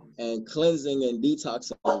regularly, and cleansing and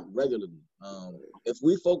detoxing regularly. If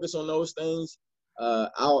we focus on those things,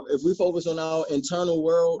 if we focus on our internal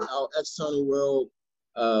world, our external world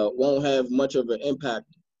won't have much of an impact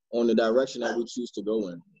on the direction that we choose to go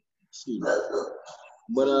in. Excuse me.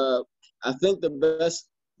 But I think the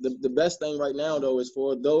best thing right now, though, is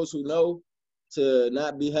for those who know to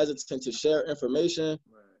not be hesitant to share information,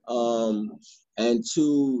 and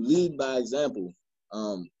to lead by example.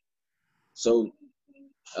 So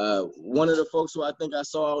one of the folks who I think I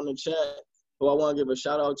saw out in the chat, who I want to give a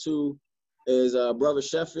shout out to, is Brother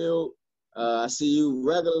Sheffield. I see you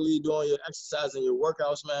regularly doing your exercise and your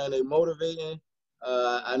workouts, man. They motivating.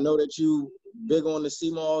 I know that you big on the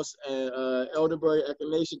CMOS and elderberry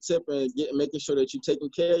echinacea tip and making sure that you're taking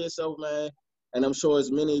care of yourself, man. And I'm sure there's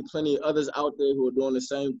plenty others out there who are doing the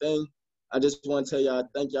same thing. I just want to tell y'all,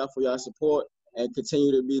 thank y'all for your support and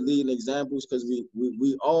continue to be leading examples, because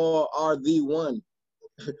we all are the one.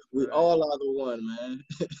 We all are the one, man.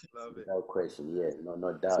 Love it. No question, yeah,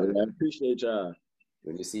 no doubt. So I appreciate y'all.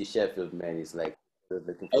 When you see Sheffield, man, it's like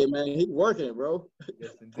looking for Hey, man, he working, bro.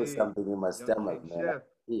 Yes, indeed. put something in my Young stomach, King man. Chef.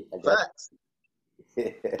 I got Facts.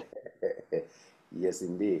 yes,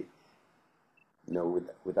 indeed. No,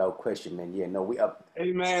 without question, man. Yeah, no, we up.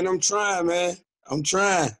 Hey, man, I'm trying, man. I'm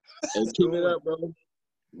trying. Hey, keep it up, bro.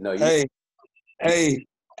 No, you. Hey,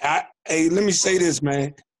 let me say this,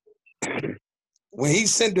 man. When he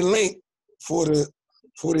sent the link for the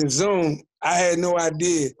Zoom, I had no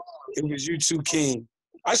idea it was you two, King.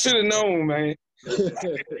 I should have known, man.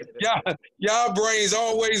 Y'all brains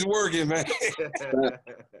always working, man.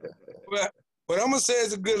 But I'm gonna say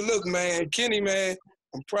it's a good look, man. Kenny, man,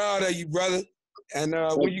 I'm proud of you, brother. And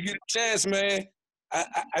when you get a chance, man,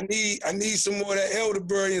 I need some more of that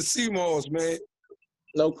elderberry and sea moss, man.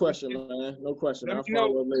 No question, man. No question. I'll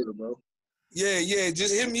follow up later, bro. Yeah.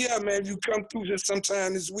 Just hit me up, man, if you come through just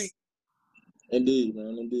sometime this week. Indeed,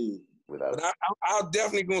 man. Indeed. But I'll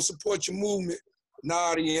definitely gonna support your movement,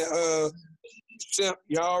 Nadi and Simp.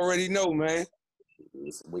 Y'all already know, man.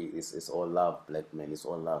 It's all love, black man. It's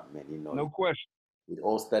all love, man. You know. No question. It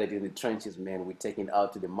all started in the trenches, man. We're taking it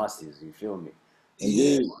out to the masses. You feel me?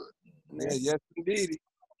 Indeed. Yeah, yes, indeed.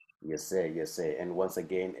 Yes, sir. Yes, sir. And once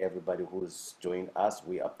again, everybody who's joined us,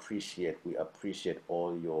 we appreciate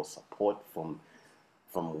all your support from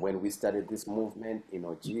when we started this movement. You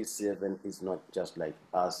know, G7 is not just like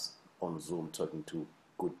us on Zoom talking to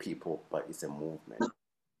good people, but it's a movement.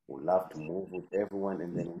 We love to move with everyone,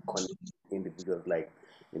 and then we connect individuals like,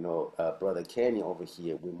 Brother Kenny over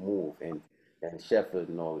here. We move, and And Sheffield,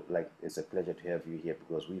 like it's a pleasure to have you here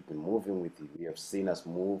because we've been moving with you. We have seen us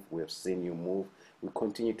move. We have seen you move. We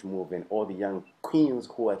continue to move, and all the young queens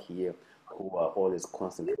who are here, who are always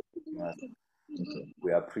constantly helping us,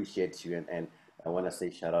 we appreciate you. And I want to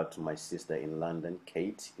say shout out to my sister in London,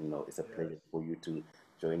 Kate. It's a pleasure for you to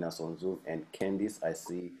join us on Zoom. And Candice, I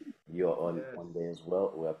see you're on there as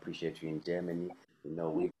well. We appreciate you in Germany.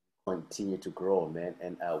 We continue to grow, man,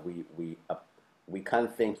 and we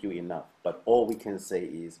can't thank you enough. But all we can say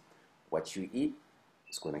is, what you eat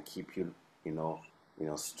is gonna keep you,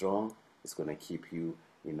 strong. It's gonna keep you,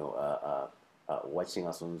 watching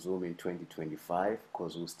us on Zoom in 2025,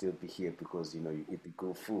 because we'll still be here because you eat the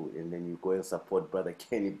good food, and then you go and support Brother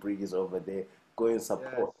Kenny Bridges over there. Go and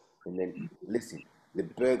support, and then listen. The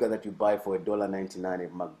burger that you buy for $1.99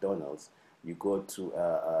 at McDonald's, you go to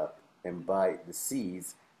and buy the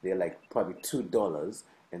seeds. They're like probably $2,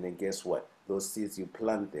 and then guess what? Those seeds, you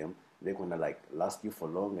plant them, they're gonna like last you for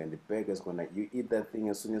long, and the burger's gonna, you eat that thing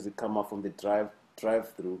as soon as you come out from the drive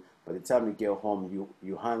through. By the time you get home,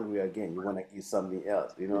 you're hungry again. You want to eat something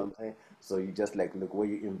else. You know what I'm saying? So you just like look where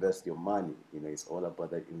you invest your money. It's all about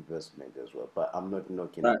that investment as well. But I'm not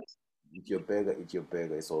knocking it. Eat your burger.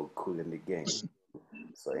 It's all cool in the game.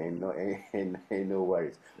 So ain't no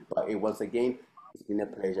worries. But once again, it's been a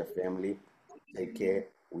pleasure, family. Take care.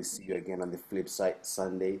 We'll see you again on the flip side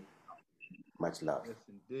Sunday. Much love. Yes,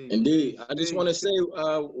 Indeed. I just want to say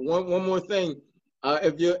one more thing.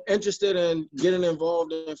 If you're interested in getting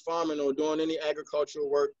involved in farming or doing any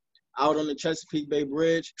agricultural work out on the Chesapeake Bay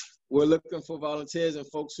Bridge, we're looking for volunteers and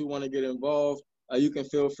folks who want to get involved. You can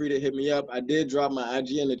feel free to hit me up. I did drop my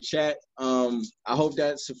IG in the chat. I hope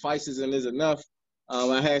that suffices and is enough.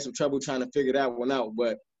 I had some trouble trying to figure that one out,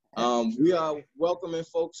 but we are welcoming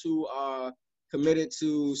folks who are committed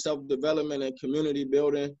to self-development and community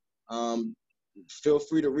building. Feel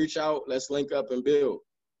free to reach out. Let's link up and build.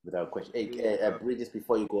 Without question. Hey, Bridges,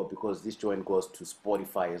 before you go, because this joint goes to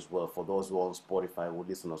Spotify as well. For those who are on Spotify, who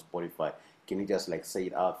listen on Spotify, can you just like say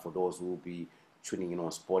it out for those who will be tuning in on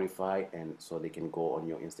Spotify, and so they can go on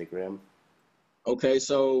your Instagram? Okay,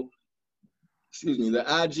 so, excuse me, the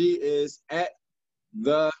IG is at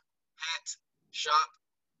the Hat Shop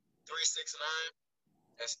 369.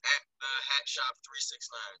 That's at the Hat Shop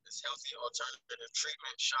 369. It's Healthy Alternative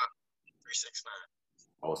Treatment Shop 369.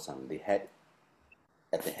 Awesome.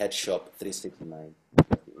 At the Head Shop 369.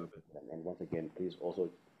 And once again, please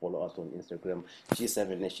also follow us on Instagram,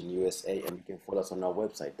 G7 Nation USA, and you can follow us on our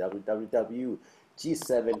website,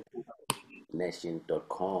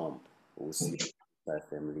 www.g7nation.com. We'll see you, my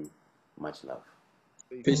family. Much love.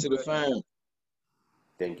 Peace to the fam.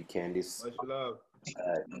 Thank you, Candice. Much love.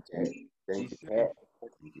 Thank you, Pat.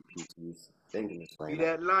 Thank you, PTs. Thank you, Ms. Be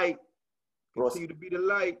that light. Continue to be the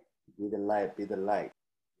light. Be the light. Be the light.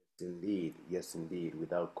 Yes, indeed.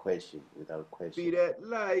 Without question. Be that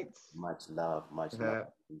light. Much love.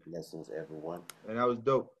 Blessings, everyone. And that was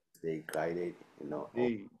dope. Stay guided, all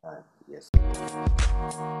the time. Yes.